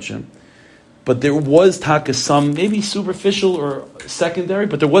Kodesh HaKodesh. But there was taka, some maybe superficial or secondary,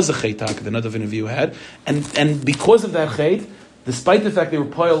 but there was a chait taka that Nadav and Avihu had. And because of that chait, despite the fact they were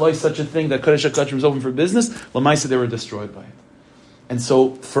poyaloi such a thing that Kodesh HaKodesh was open for business, Lamaisa they were destroyed by it. And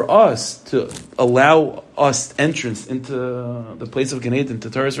so, for us to allow us entrance into the place of Gan Eden, to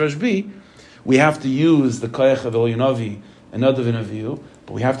Teres Rashbi, we have to use the koyach of El Yonavi and Nadav and Avihu,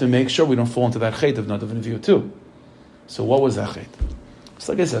 but we have to make sure we don't fall into that chait of Nadav and Avihu too. So, what was that chait?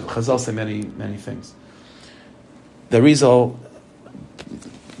 So, like I said, Chazal say many, many things. The Rizal,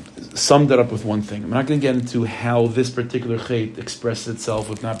 summed it up with one thing. I'm not going to get into how this particular chait expressed itself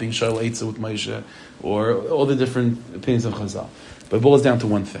with not being Shal Eitzah with Moshe, or all the different opinions of Chazal. But it boils down to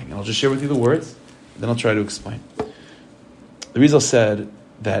one thing. And I'll just share with you the words, then I'll try to explain. The Rizal said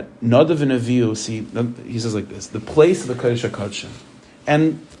that Nadav and Avihu, see, he says like this, the place of the Kodesh HaKodshim,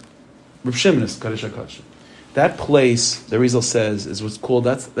 and Reb Shimon is Kodesh HaKodshim. That place, the Rizal says, is what's called,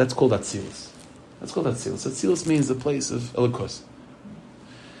 that's called Atzilus. That's called Atzilus. Atzilus means the place of Elikos.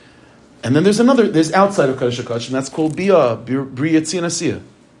 And then there's outside of Kodesh HaKodshim, that's called Bria Yitzi and Asiyah,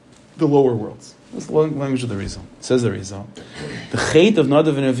 the lower worlds. That's the language of the Rizal. It says the Rizal. The chait of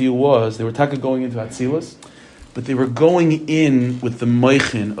Nadav and Avihu was, they were going into Atzilus, but they were going in with the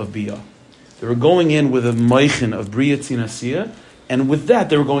moichin of Bia. They were going in with a moichin of Bria Yitzi and Asiyah, and with that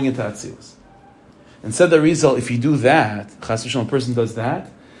they were going into Atzilus. And said the Rizal, if you do that, Chas v'Shalom, a person does that,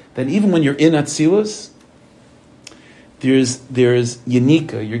 then even when you're in Atzilus, there's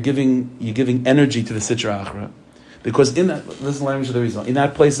Yanika, you're giving energy to the Sitra Achra. Because in that, this is the language of the Rizal, in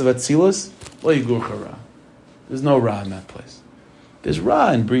that place of Atzilus, lo yigurcha ra. There's no Ra in that place. There's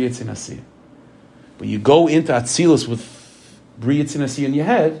Ra in Bria Yitzi and Asiyah. When you go into Atzilus with Bria Yitzi and Asiyah in your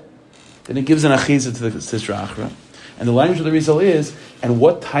head, then it gives an achizah to the Sitra Achra. And the language of the Rizal is, and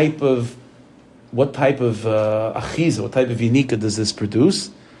what type of achiza, what type of yanika does this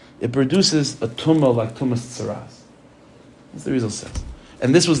produce? It produces a tumah like tumas tzaras. That's the Rizal says.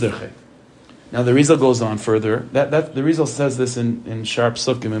 And this was their chay. Now the Rizal goes on further. That the Rizal says this in Shar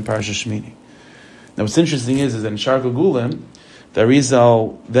Psukim in Parashat Shmini. Now what's interesting is that in Shar Gegulim, the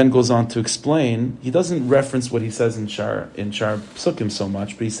Rizal then goes on to explain, he doesn't reference what he says in Shar Psukim so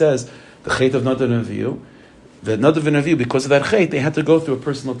much, but he says the chait of Nadav and Avihu, that Nadav and Avihu, because of that chait, they had to go through a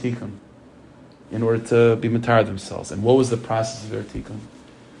personal tikkun in order to be matar themselves. And what was the process of their tikkun?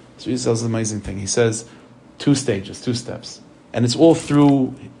 So he says an amazing thing. He says 2 stages, 2 steps. And it's all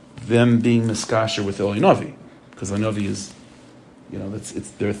through them being miskasher with Elyonavi. Because Elyonavi is,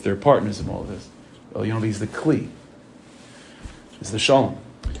 they're partners in all of this. Elyonavi is the kli. It's the shalom.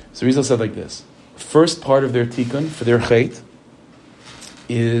 So Rizal said like this. First part of their tikkun, for their chait,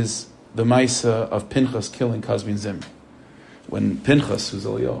 is the maisa of Pinchas killing Kozbi and Zimri. When Pinchas, who's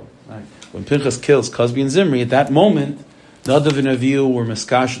Eliyahu, right? When Pinchas kills Kozbi and Zimri, at that moment, Nadav and Avihu were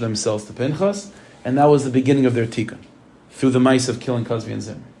miskasher themselves to Pinchas, and that was the beginning of their tikkun, through the mice of killing Kozbi and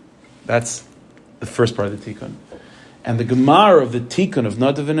Zimri. That's the first part of the tikkun. And the gemara of the tikkun of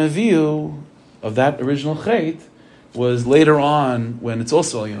Nadav and Avihu, of that original chait, was later on, when it's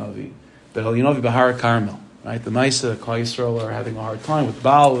also Elyonavi, but Elyonavi Bahar Carmel, right? The Maisa, Klal Yisrael are having a hard time with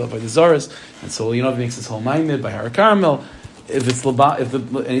Baal, by the Zaras, and so Elyonavi makes this whole Maimid by Har Carmel. And he says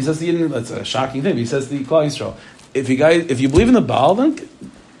the Yidden, that's a shocking thing, but he says to the Klal Yisrael, if you believe in the Baal, then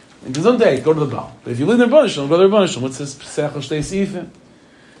someday go to the Baal. But if you believe in the Rebbeinu Shalom, go to the Rebbeinu Shalom. What's this Pesach Shtei Sifim?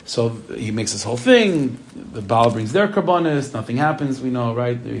 So he makes this whole thing. The Baal brings their karbanis. Nothing happens. We know,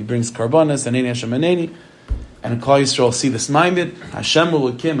 right? He brings karbanis. Aneni Hashem Aneni. And Klal Yisrael see this Maimid. Hashem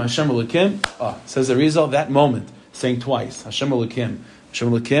Elokim. Hashem Elokim. Says the Rizal, that moment, saying twice. Hashem Elokim. Hashem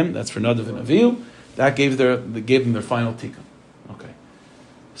Elokim. That's for Nadav and Avihu. That gave them their final tikkun. Okay.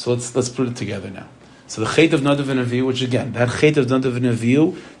 So let's put it together now. So the chait of Nadav and Avihu, which again, that chait of Nadav and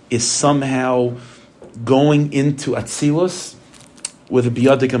Avihu is somehow going into Atzilus with a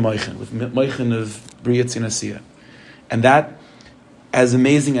biyadik moichin, with moichin of Bria Yitzi and Asiyah. And that, as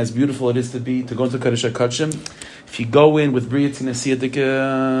amazing, as beautiful it is to go into Kodesh HaKodshim, if you go in with Bria Yitzi and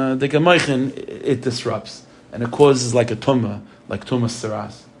Asiyah dika moichin, it disrupts. And it causes like a tumah, like tumas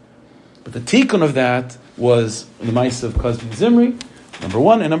saras. But the tikkun of that was the mice of Kozbi and Zimri, number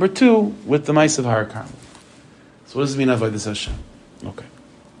 1, and number 2, with the mice of Har Carmel. So what does it mean, Avodas Hashem? Okay.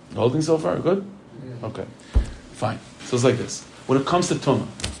 The whole thing so far, good? Yeah. Okay. Fine. So it's like this. When it comes to Tumah,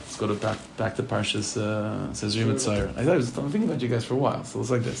 let's go back to Parshas Sezri Mitzayra. I was thinking about you guys for a while, so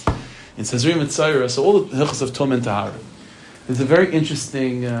it's like this. In Sezri Mitzayra, so all the hilchos of Tumah and Tahara. There's a very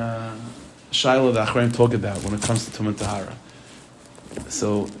interesting shaila that Achraim talk about when it comes to Tumah and Tahara.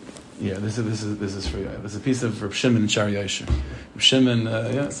 So, yeah, this is for you. There's a piece of Reb Shimon in Shar Yosher. Reb Shimon,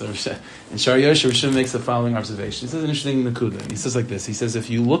 in Shar Yosher, Reb Shimon makes the following observation. He says an interesting nakuda. He says like this. He says, if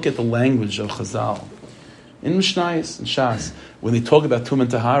you look at the language of Chazal, in Mishnayos and Shas, when they talk about Tum and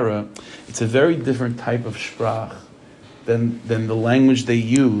Tahara, it's a very different type of sprach than the language they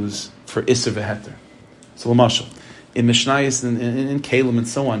use for Isser v'Heter. So, Lamashal, in Mishnayos and in Kalim and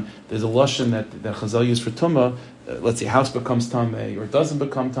so on, there's a lashon that Chazal used for Tumah. Let's say house becomes Tameh or it doesn't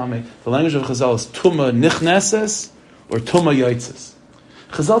become Tameh. The language of Chazal is Tumah Nichneses or Tumah Yotzes.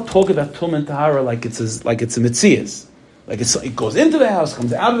 Chazal talk about Tumah and Tahara like it's a Metzias. Like it goes into the house,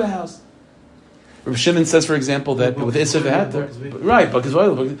 comes out of the house. Rav Shimon says, for example, that with Isser v'Heter, right, because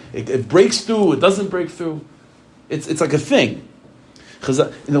it breaks through, it doesn't break through. It's like a thing.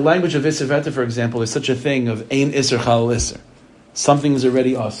 In the language of Isser v'Heter, for example, there's such a thing of Ein Isser Chal Isser. Something is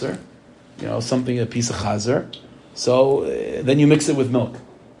already Asser, something, a piece of Chazer. So then you mix it with milk.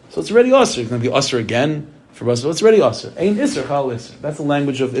 So it's already Asser. It's going to be Asser again for us. So it's already Asser. Ein Isser Chal Isser. That's the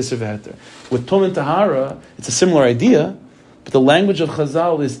language of Isser v'Heter. With Tum and Tahara, it's a similar idea. But the language of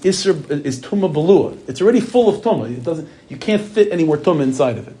Chazal is Tumah Belua. It's already full of Tumah. You can't fit any more Tumah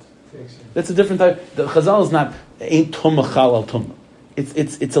inside of it. That's a different type. The Chazal is not ain't Tumah Chal al Tumah.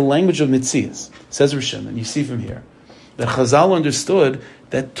 It's a language of Mitzias. Says Rishon, and you see from here that Chazal understood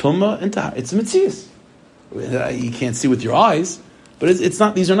that Tumah and Tahara, it's Mitzias. You can't see with your eyes, but it's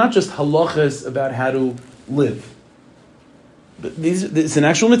not. These are not just halachas about how to live. But it's an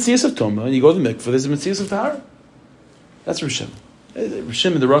actual Mitzias of Tumah, and you go to the mikveh. There's a Mitzias of Tahara. That's Rishim.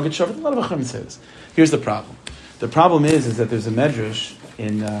 Rishim and the rugged Shavit, a lot of Achim say this. Here's the problem. The problem is that there's a medrash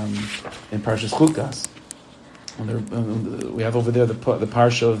in Parshas Chukas. We have over there the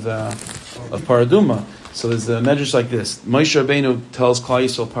parsha of Paraduma. So there's a medrash like this. Moshe Rabbeinu tells Klal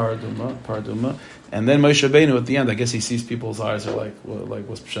Yisrael Paraduma, and then Moshe Rabbeinu at the end, I guess he sees people's eyes are like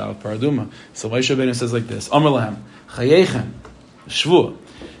what's pshat Paraduma. So Moshe Rabbeinu says like this: Amar lahem chayechem shvu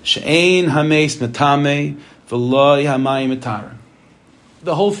she'ein hameis metamei. The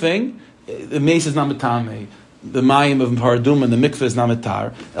whole thing, the mace is not metame, the mayim of paradum and the mikveh is not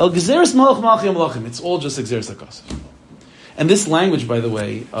metar. El gezeres malach malachim malachim. It's all just exeres hakasif. And this language, by the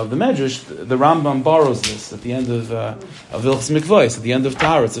way, of the Medrash, the Rambam borrows this at the end of Ilchos Mikvos, at the end of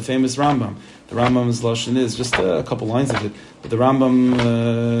Tahara. It's a famous Rambam. The Rambam's lashon is just a couple lines of it, but the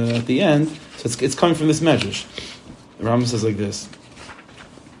Rambam at the end, so it's coming from this Medrash. The Rambam says like this.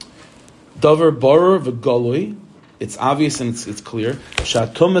 Davar borer v'galoi. It's obvious and it's clear.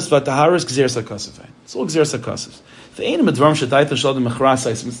 Shatumas v'taharas gzeres hakasif. It's all gzeres hakasif. The ain't a medvarim shadayta shalom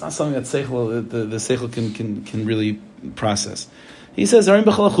mechrasais. It's not something that the seichel can really process. He says harim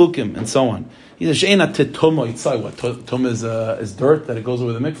b'chol chukim and so on. He says she'ena tituma yitzai. What tuma is dirt that it goes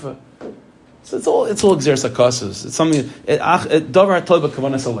over the mikveh. So it's all gzeres hakasif. It's something davar hatol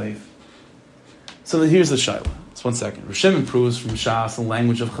b'kavanas aleiv. So here's the shaila. One second. Rav Shimon proves from Shas and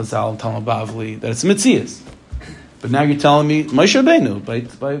language of Chazal and Talmud Bavli that it's Mitzias. But now you're telling me Moshe Rabbeinu by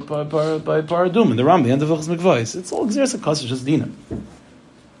Paradum and the Ram, the end of Ilchos Mikvos. It's all Gzeres HaKos, just Dinam.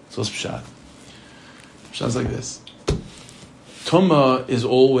 So it's Pshat. Pshat's like this. Tumah is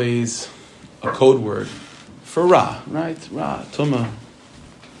always a code word for Ra, right? Ra, Tumah,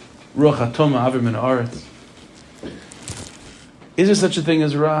 Ruach HaTumah, Avir Min Haaretz. Is there such a thing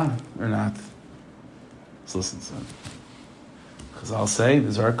as Ra or not? Listen to it. Chazal say, the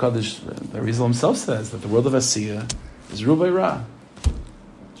Zohar Kodesh, the Arizal himself says that the world of Asiya is Rubai Ra.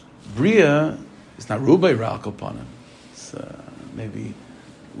 Bria is not Rubai Ra Kopanim. It's maybe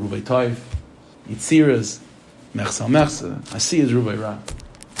Rubai Toiv, Yitziras, Mechsa Mechsa. Asiya is Rubai Ra.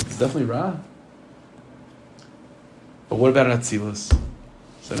 It's definitely Ra. But what about Atzilus?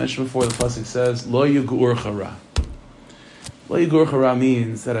 So I mentioned before, the pasuk says, Lo Yugur Ra. Lo Yugur Ra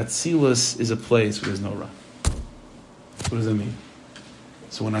means that Atzilus is a place where there's no Ra. What does that mean?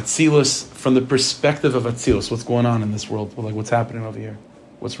 So when Atzilus, from the perspective of Atzilus, what's going on in this world? Like what's happening over here?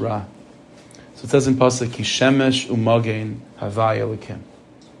 What's Ra? So it says in Pasuk, Ki shemesh u'magen havai elikim.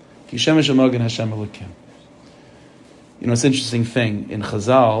 Ki shemesh u'magen Hashem elikim. It's an interesting thing. In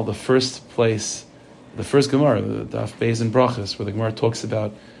Chazal, the first Gemara, the Daf Beis and Brachas, where the Gemara talks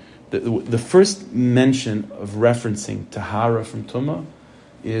about the first mention of referencing Tahara from Tumah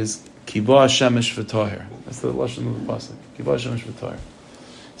is Kiba Shemesh V'Toher. That's the lashon of the pasuk. Kiba Shemesh V'Toher.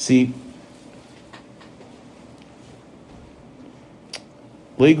 See,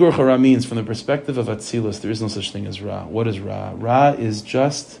 Leigur Chara means from the perspective of Atzilus, there is no such thing as Ra. What is Ra? Ra is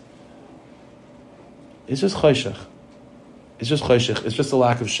just Choshech. It's just Choshech. It's just a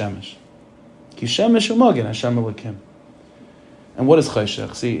lack of Shemesh. Ki Shemesh U'Magen Hashem Elikim. And what is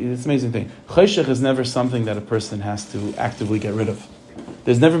Choshech? See, it's an amazing thing. Choshech is never something that a person has to actively get rid of.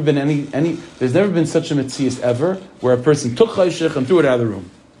 There's never been there's never been such a metzias ever where a person took Choshech and threw it out of the room.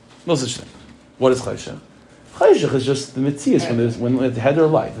 No such thing. What is Choshech? Choshech is just the metzias when it's head or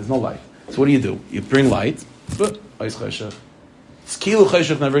light. There's no light. So what do? You bring light, but is Choshech. Skilu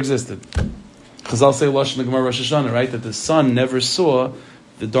Choshech never existed. Chazal say Lashon the Gemara Rosh Hashanah, right? That the sun never saw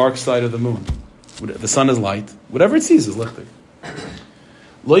the dark side of the moon. The sun is light. Whatever it sees is lichtig.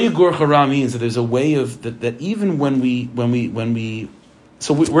 Lo Yigur Chara means that there's a way of that even when we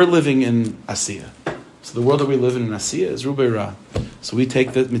so we're living in Asiya. So the world that we live in Asiya is Rubai Ra. So we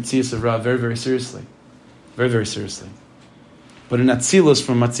take the Mitzias of Ra very, very seriously. Very, very seriously. But in Atzilus,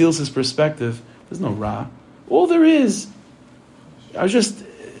 from Atzilus' perspective, There's no Ra. All there is are just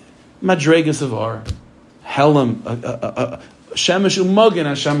Madregas of Ar, Helam, Shemesh Umagin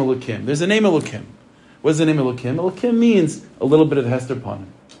Hashem Elokim. There's a name Elokim. What is the name Elokim? Elokim means a little bit of Hester Panim.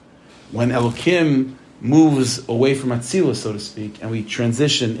 When Elokim moves away from Atzilus, so to speak, and we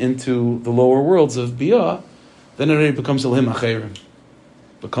transition into the lower worlds of Biyah, then it already becomes Elohim Acherim,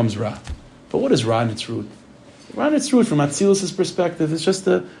 becomes Ra. But what is Ra in its root? Ra in its root, from Atzilus' perspective, is just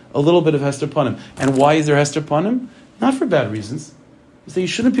a little bit of Hester Panim. And why is there Hester Panim? Not for bad reasons. It's that you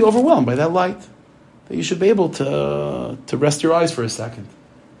shouldn't be overwhelmed by that light. That you should be able to rest your eyes for a second,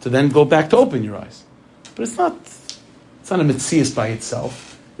 to then go back to open your eyes. But it's not a mitzias by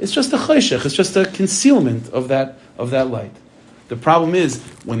itself. It's just a chayshech. It's just a concealment of that light. The problem is,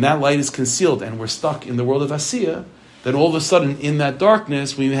 when that light is concealed and we're stuck in the world of Asiya, then all of a sudden, in that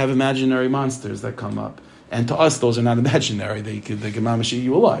darkness, we have imaginary monsters that come up. And to us, those are not imaginary. They can mamash eat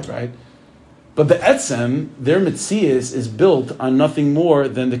you alive, right? But be'etzem, their mitzias is built on nothing more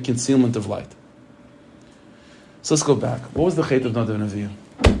than the concealment of light. So let's go back. What was the chait of Nadav and Avihu?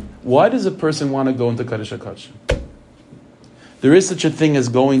 Why does a person want to go into Kodesh HaKodshim? There is such a thing as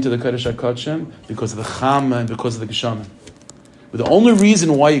going to the Kodesh HaKodshim because of the Chama and because of the Geshamim. But the only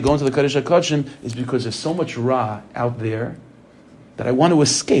reason why you go into the Kodesh HaKodshim is because there's so much Ra out there that I want to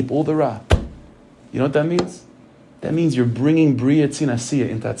escape all the Ra. You know what that means? That means you're bringing Bria Tzin Asiyah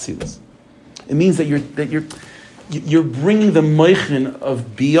into Atzilus. It means that you're bringing the Meichin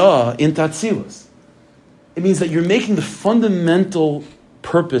of Biyah into Atzilus. It means that you're making the fundamental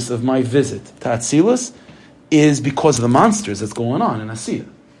purpose of my visit to Atzilus is because of the monsters that's going on in Asiyah.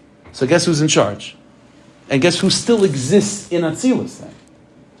 So guess who's in charge? And guess who still exists in Atzilus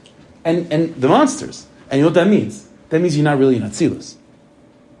then? And the monsters. And you know what that means? That means you're not really in Atzilus.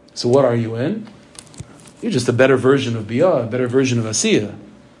 So what are you in? You're just a better version of Biyah, a better version of Asiyah.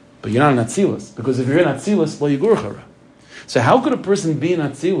 But you're not in Atzilus. Because if you're in Atzilus, well, you're So how could a person be in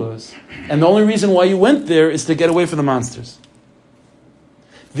Atzilus, and the only reason why you went there is to get away from the monsters?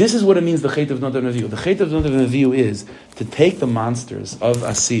 This is what it means, the chait of Nadav and Avihu. The chait of Nadav and Avihu is to take the monsters of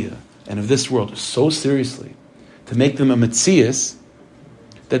Asiyah and of this world so seriously, to make them a metzias,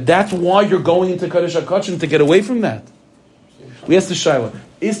 that's why you're going into Kodesh HaKodshim, to get away from that. We asked the Shaila,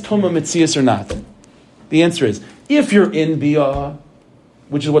 is Tum a metzias or not? The answer is, if you're in Biyah,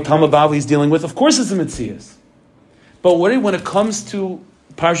 which is what Talmud Bavli is dealing with, of course it's a metzias. But when it comes to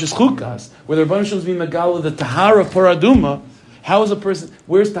Parshas Chukas, where the Rebbeinu Shalom is being Megala, the Tahara Paraduma, how is a person,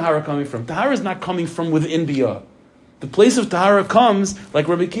 where's Tahara coming from? Tahara is not coming from within Biyah. The place of Tahara comes, like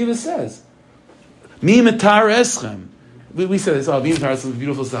Rabbi Kiva says, Mi Metar Eschem. We say this, Mi Metar Eschem is a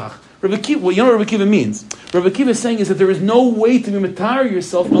beautiful zach. Rabbi Kiva, well, you know what Rabbi Kiva means? Rabbi Kiva is saying is that there is no way to be Metar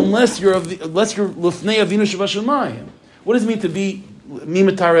yourself unless you're Lufnei Avinu Shabbat. What does it mean to be Mi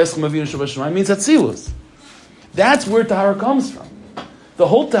Metar Eschem Avinu Shabbat? It means Atzilus. That's where Tahara comes from. The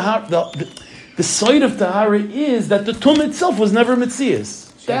whole Tahara, the side of Tahara is that the Tum itself was never Metzias.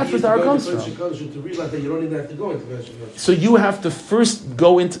 That's where Tahara comes from. So you have to first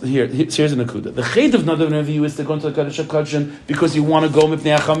go into, here's a Nakuda. The Chet of Nadav and Avihu is to go into the Kodesh HaKodshim because you want to go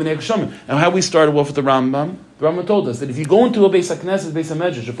Mipnei Acham and Ekshomim. And how we started off with the Rambam told us that if you go into a Beis HaKnesset, Beis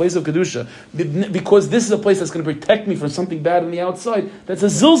HaMedrash, a place of Kedusha, because this is a place that's going to protect me from something bad on the outside, that's a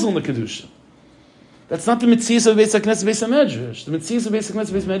zilzal in the Kedusha. That's not the Metzias of Beis HaKnesset, Beis HaMedrash. The Metzias of Beis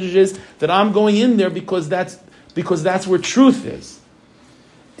HaKnesset, Beis HaMedrash is that I'm going in there because that's where truth is.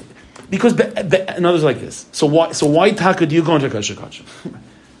 Because in others like this. So why taka do you go into Kodesh HaKodshim?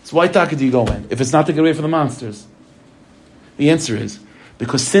 So why taka do you go in? If it's not to get away from the monsters? The answer is,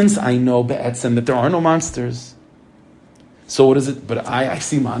 because since I know be'etzem that there are no monsters, so what is it? But I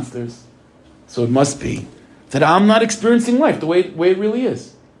see monsters. So it must be that I'm not experiencing life the way it really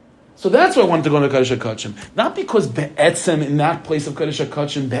is. So that's why I wanted to go into Kodesh HaKodshim. Not because be'etzem, in that place of Kodesh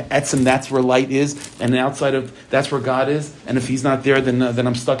HaKodshim, be'etzem, that's where light is, and outside of, that's where God is, and if He's not there, then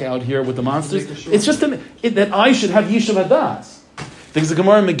I'm stuck out here with the monsters. It's just that I should have Yishuv Hadas. There's the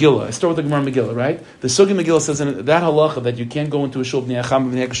Gemara in Megillah. I start with the Gemara in Megillah, right? The Sugi Megillah says in that halacha that you can't go into a shul b'nei Acham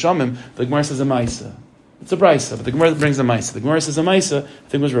b'nei Geshamim, the Gemara says a Maisa. It's a Brisa, but the Gemara brings a Maisa. The Gemara says a Maisa, I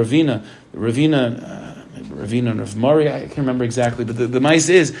think it was Ravina and Rav Mari, I can't remember exactly, but the mice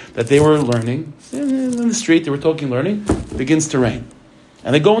is that they were learning, in the street, they were learning, it begins to rain.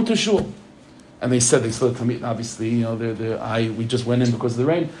 And they go into shul. And they said, obviously, we just went in because of the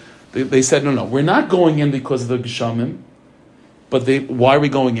rain. They said, no, we're not going in because of the Geshamim, but why are we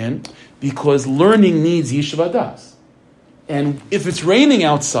going in? Because learning needs Yishuv Hadas. And if it's raining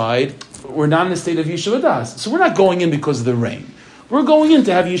outside, we're not in a state of Yishuv Hadas. So we're not going in because of the rain. We're going in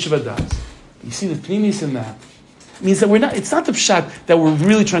to have Yishuv Hadas. You see the pnimis in that. means that it's not the pshat that we're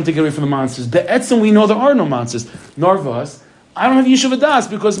really trying to get away from the monsters. Be'etzem, we know there are no monsters. Narvas, I don't have Yishuv Das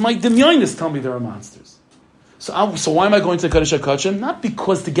because my demyonis tell me there are monsters. So why am I going to Kodesh HaKodshim? Not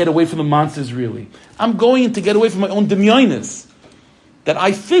because to get away from the monsters, really. I'm going in to get away from my own demyonis. That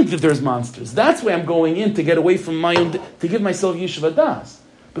I think that there's monsters. That's why I'm going in to get away from my own, to give myself Yishuv Das.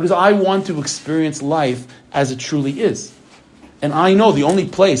 Because I want to experience life as it truly is. And I know the only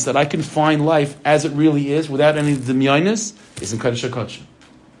place that I can find life as it really is, without any demyonis, is in Kodesh HaKodshim.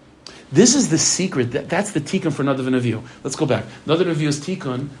 This is the secret. That's the tikkun for Nadav and Avihu. Let's go back. Nadav and Avihu's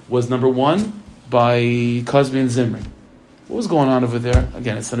tikkun was number 1 by Cosby and Zimri. What was going on over there?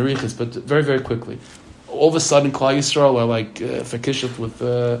 Again, it's an arichis, but very, very quickly. All of a sudden, Klal Yisrael are like fakishut with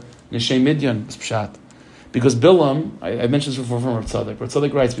Neshei Midyan, pshat. Because Bilam, I mentioned this before from Rav Tzadok. Rav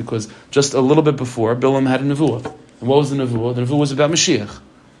Tzadok writes because just a little bit before, Bilam had a nevuah. And what was the nevuah? The nevuah was about Mashiach.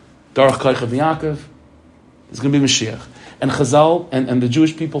 Darach Kaicha B'Yaakov is going to be Mashiach. And Chazal and the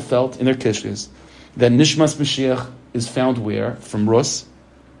Jewish people felt in their kishkas that Nishmas Mashiach is found where? From Rus,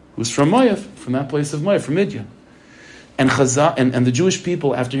 who's from Moav, from that place of Moav, from Midyan. And Chazal and the Jewish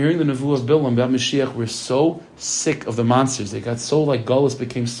people, after hearing the nevuah of Bilam about Mashiach, were so sick of the monsters. They got so like Golus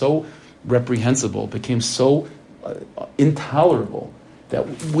became so reprehensible, became so intolerable that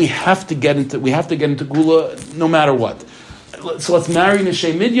we have to get into Gula no matter what. So let's marry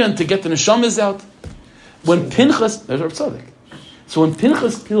Neshei Midyan to get the neshamas out. When Pinchas, there's Rav Tzadok. So when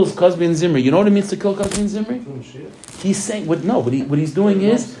Pinchas kills Cosby and Zimri, you know what it means to kill Cosby and Zimri? He's saying what he's doing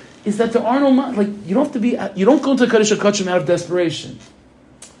is that there are no you don't go into Kodesh HaKodshim out of desperation.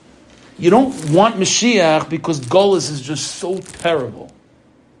 You don't want Mashiach because Golus is just so terrible.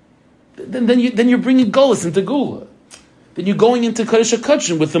 Then you're bringing Golus into Gula. Then you're going into Kodesh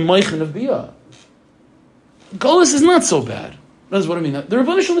HaKodshim with the Meichin of Biyah. Golus is not so bad. That's what I mean. The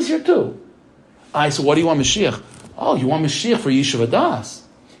Rebbeinu Shalom is here too. So what do you want Mashiach? Oh, you want Mashiach for Yishuv Das.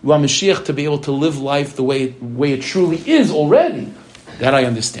 You want Mashiach to be able to live life the way it truly is already. That I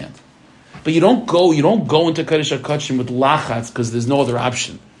understand. But you don't go into Kodesh HaKodshim with lachatz because there's no other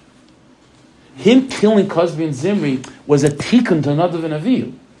option. Him killing Cosby and Zimri was a tikkun to Nadav and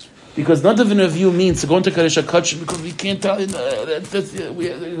Avihu. Because Nadav and Avihu means to go into Kodesh HaKodshim because we can't tell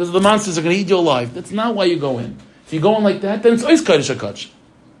because the monsters are going to eat you alive. That's not why you go in. If you go in like that, then it's always Kodesh HaKodshim.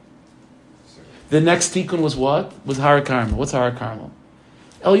 The next tikkun was what? Was Har Carmel. What's Har Carmel?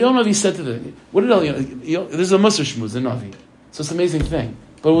 Eliyahu Navi said to them, what did Eliyahu? There's a Musar Shmuz in Navi. So it's an amazing thing.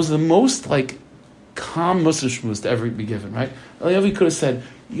 But it was the most calm Musar Shmuz to ever be given, right? Eliyahu could have said,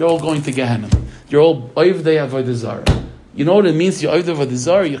 you're all going to Gehenna. You're all Oyvdei Avodah Zarah. You know what it means? You're Oyvdei Avodah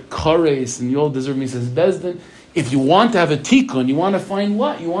Zarah, you're Kares, and you all deserve me, says Bezdin. If you want to have a tikkun, you want to find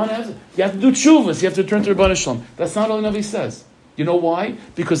what? You have to do tshuvas, you have to return to Rebbeinu Shalom. That's not all Navi says. You know why?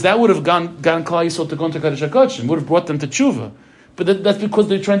 Because that would have gotten Klal Yisrael to go into Kodesh HaKodshim, would have brought them to tshuva. But that's because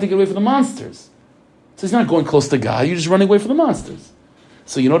they're trying to get away from the monsters. So he's not going close to God, you're just running away from the monsters.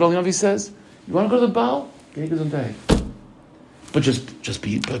 So you know what Navi says? You want to go to the Baal? But just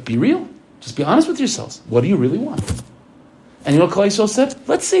be real. Just be honest with yourselves. What do you really want? And you know what Klal Yisrael said?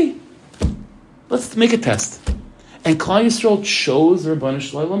 Let's see. Let's make a test. And Klal Yisrael chose the Rebbeinu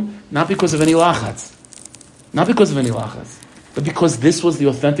Shalom not because of any lachatz. Not because of any lachatz. But because this was the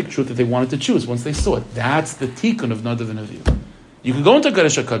authentic truth that they wanted to choose once they saw it. That's the tikkun of Nadav and Avihu. You can go into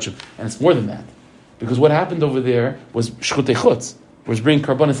Kodesh HaKodshim, and it's more than that. Because what happened over there was shchutei chutz, was bringing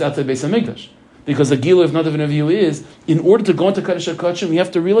karbanis outside Beis HaMikdash. Because the gilu of Nadav and Avihu is, in order to go into Kodesh HaKodshim, we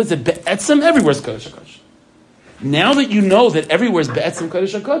have to realize that be'etzem everywhere is Kodesh HaKodshim. Now that you know that everywhere is be'etzem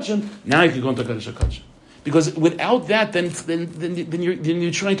Kodesh HaKodshim, now you can go into Kodesh HaKodshim. Because without that, then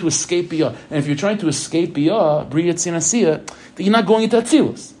you're trying to escape Biyah. And if you're trying to escape Biyah, B'riyat Sinasiyah, then you're not going into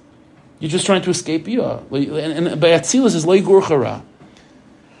Atzilus. You're just trying to escape Biyah. And by Atzilus is Leigur Chara.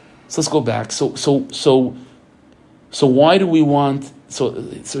 So let's go back. So why do we want... So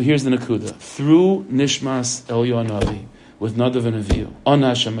here's the Nakuda. Through Nishmas Eliyahu Navi, with Nadav and Avihu,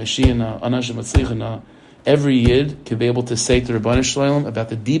 Anasha Mashiach, Anasha Matzlichana, every Yid can be able to say to Rebbeinu Shalom about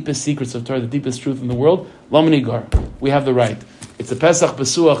the deepest secrets of Torah, the deepest truth in the world. Lamani Gar. We have the right. It's a Pesach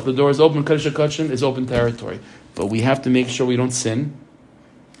Besuach. The door is open. Kodesh HaKodshim is open territory. But we have to make sure we don't sin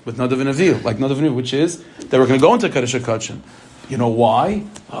with Nadav and Avihu, like Nadav and Avihu, which is that we're going to go into Kodesh HaKodshim. You know why?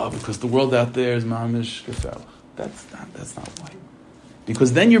 Because the world out there is mamish gefährlich. That's not why.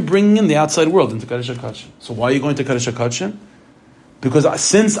 Because then you're bringing in the outside world into Kodesh HaKodshim. So why are you going to Kodesh HaKodshim? Because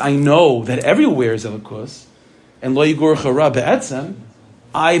since I know that everywhere is Elikus, and lo yigur chara be'etzem,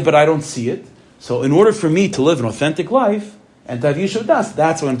 but I don't see it. So in order for me to live an authentic life, and to have Yishuv Das,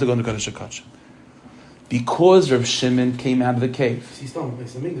 that's why I'm to go into Kodesh HaKodshim. Because Reb Shimon came out of the cave.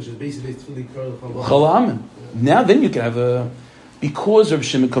 Now then you can have because Reb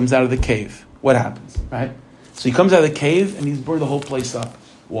Shimon comes out of the cave, what happens, right? So he comes out of the cave and he's burned the whole place up.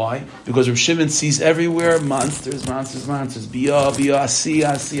 Why? Because Reb Shimon sees everywhere monsters. Bia,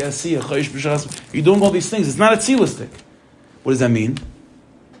 Asiya. You're doing all these things. It's not atzilistic. What does that mean?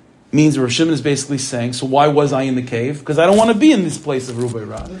 It means Reb Shimon is basically saying, so why was I in the cave? Because I don't want to be in this place of Rubai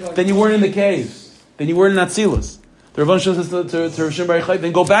Ra. Then you weren't in the cave. Then you weren't in Atzilus. The Rebbe says to Reb Shimon Bar Yochai,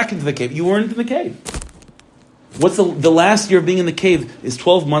 then go back into the cave. You weren't in the cave. What's the last year of being in the cave is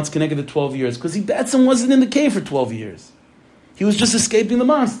 12 months connected to 12 years. Because he Batson wasn't in the cave for 12 years. He was just escaping the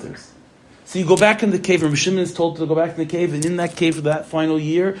monsters. So you go back in the cave, and Reb Shimon is told to go back in the cave, and in that cave for that final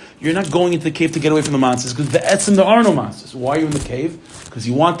year, you're not going into the cave to get away from the monsters, because there are no monsters. Why are you in the cave? Because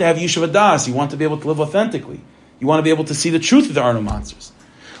you want to have Yishuv Adas, you want to be able to live authentically. You want to be able to see the truth that there are no monsters.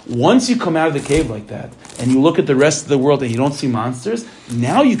 Once you come out of the cave like that, and you look at the rest of the world and you don't see monsters,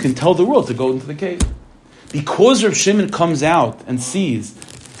 now you can tell the world to go into the cave. Because Reb Shimon comes out and sees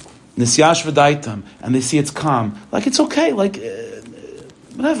Nisyash V'daitam, and they see it's calm, like it's okay,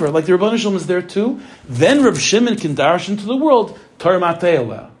 whatever, like the Rebbeinu Shalom is there too, then Reb Shimon can darash into the world, Tar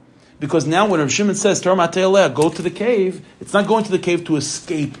Matei. Because now when Reb Shimon says, Tar Matei, go to the cave, it's not going to the cave to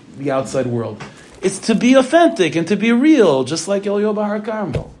escape the outside world. It's to be authentic and to be real, just like Elio Bahar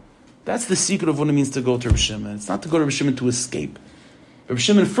Carmel. That's the secret of what it means to go to Reb Shimon. It's not to go to Reb Shimon to escape. Reb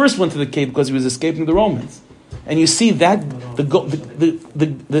Shimon first went to the cave because he was escaping the Romans. And you see that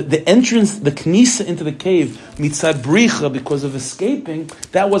the entrance, the knisa into the cave, mitzad bricha, because of escaping,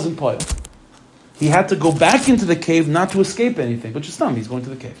 that wasn't poil. He had to go back into the cave not to escape anything, but just he's going to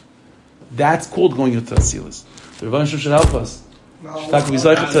the cave. That's called going into Tzilas. The Rebbeinu Shalom should help us. So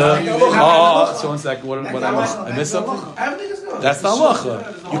 1 second. What I missed something? That's the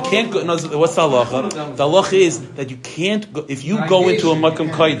halacha. You can't go. No, what's the halacha? The halacha is that you can't go. If you go into a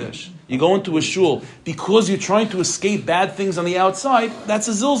makam kodesh, you go into a shul because you're trying to escape bad things on the outside. That's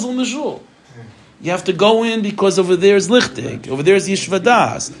a zilzul in the shul. You have to go in because over there is lichtig, over there is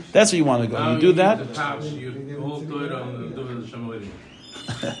yishvadas. That's where you want to go. You do that.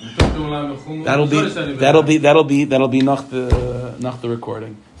 That'll be nach the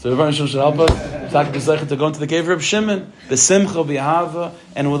recording. So everyone should help us. To go into the cave of Reb Shimon, the simcha, b'ahava,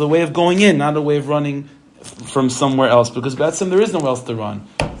 and with a way of going in, not a way of running from somewhere else. Because there is nowhere else to run.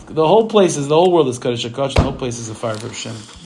 The whole world is Kodesh HaKodesh, the whole place is a fire of Reb Shimon.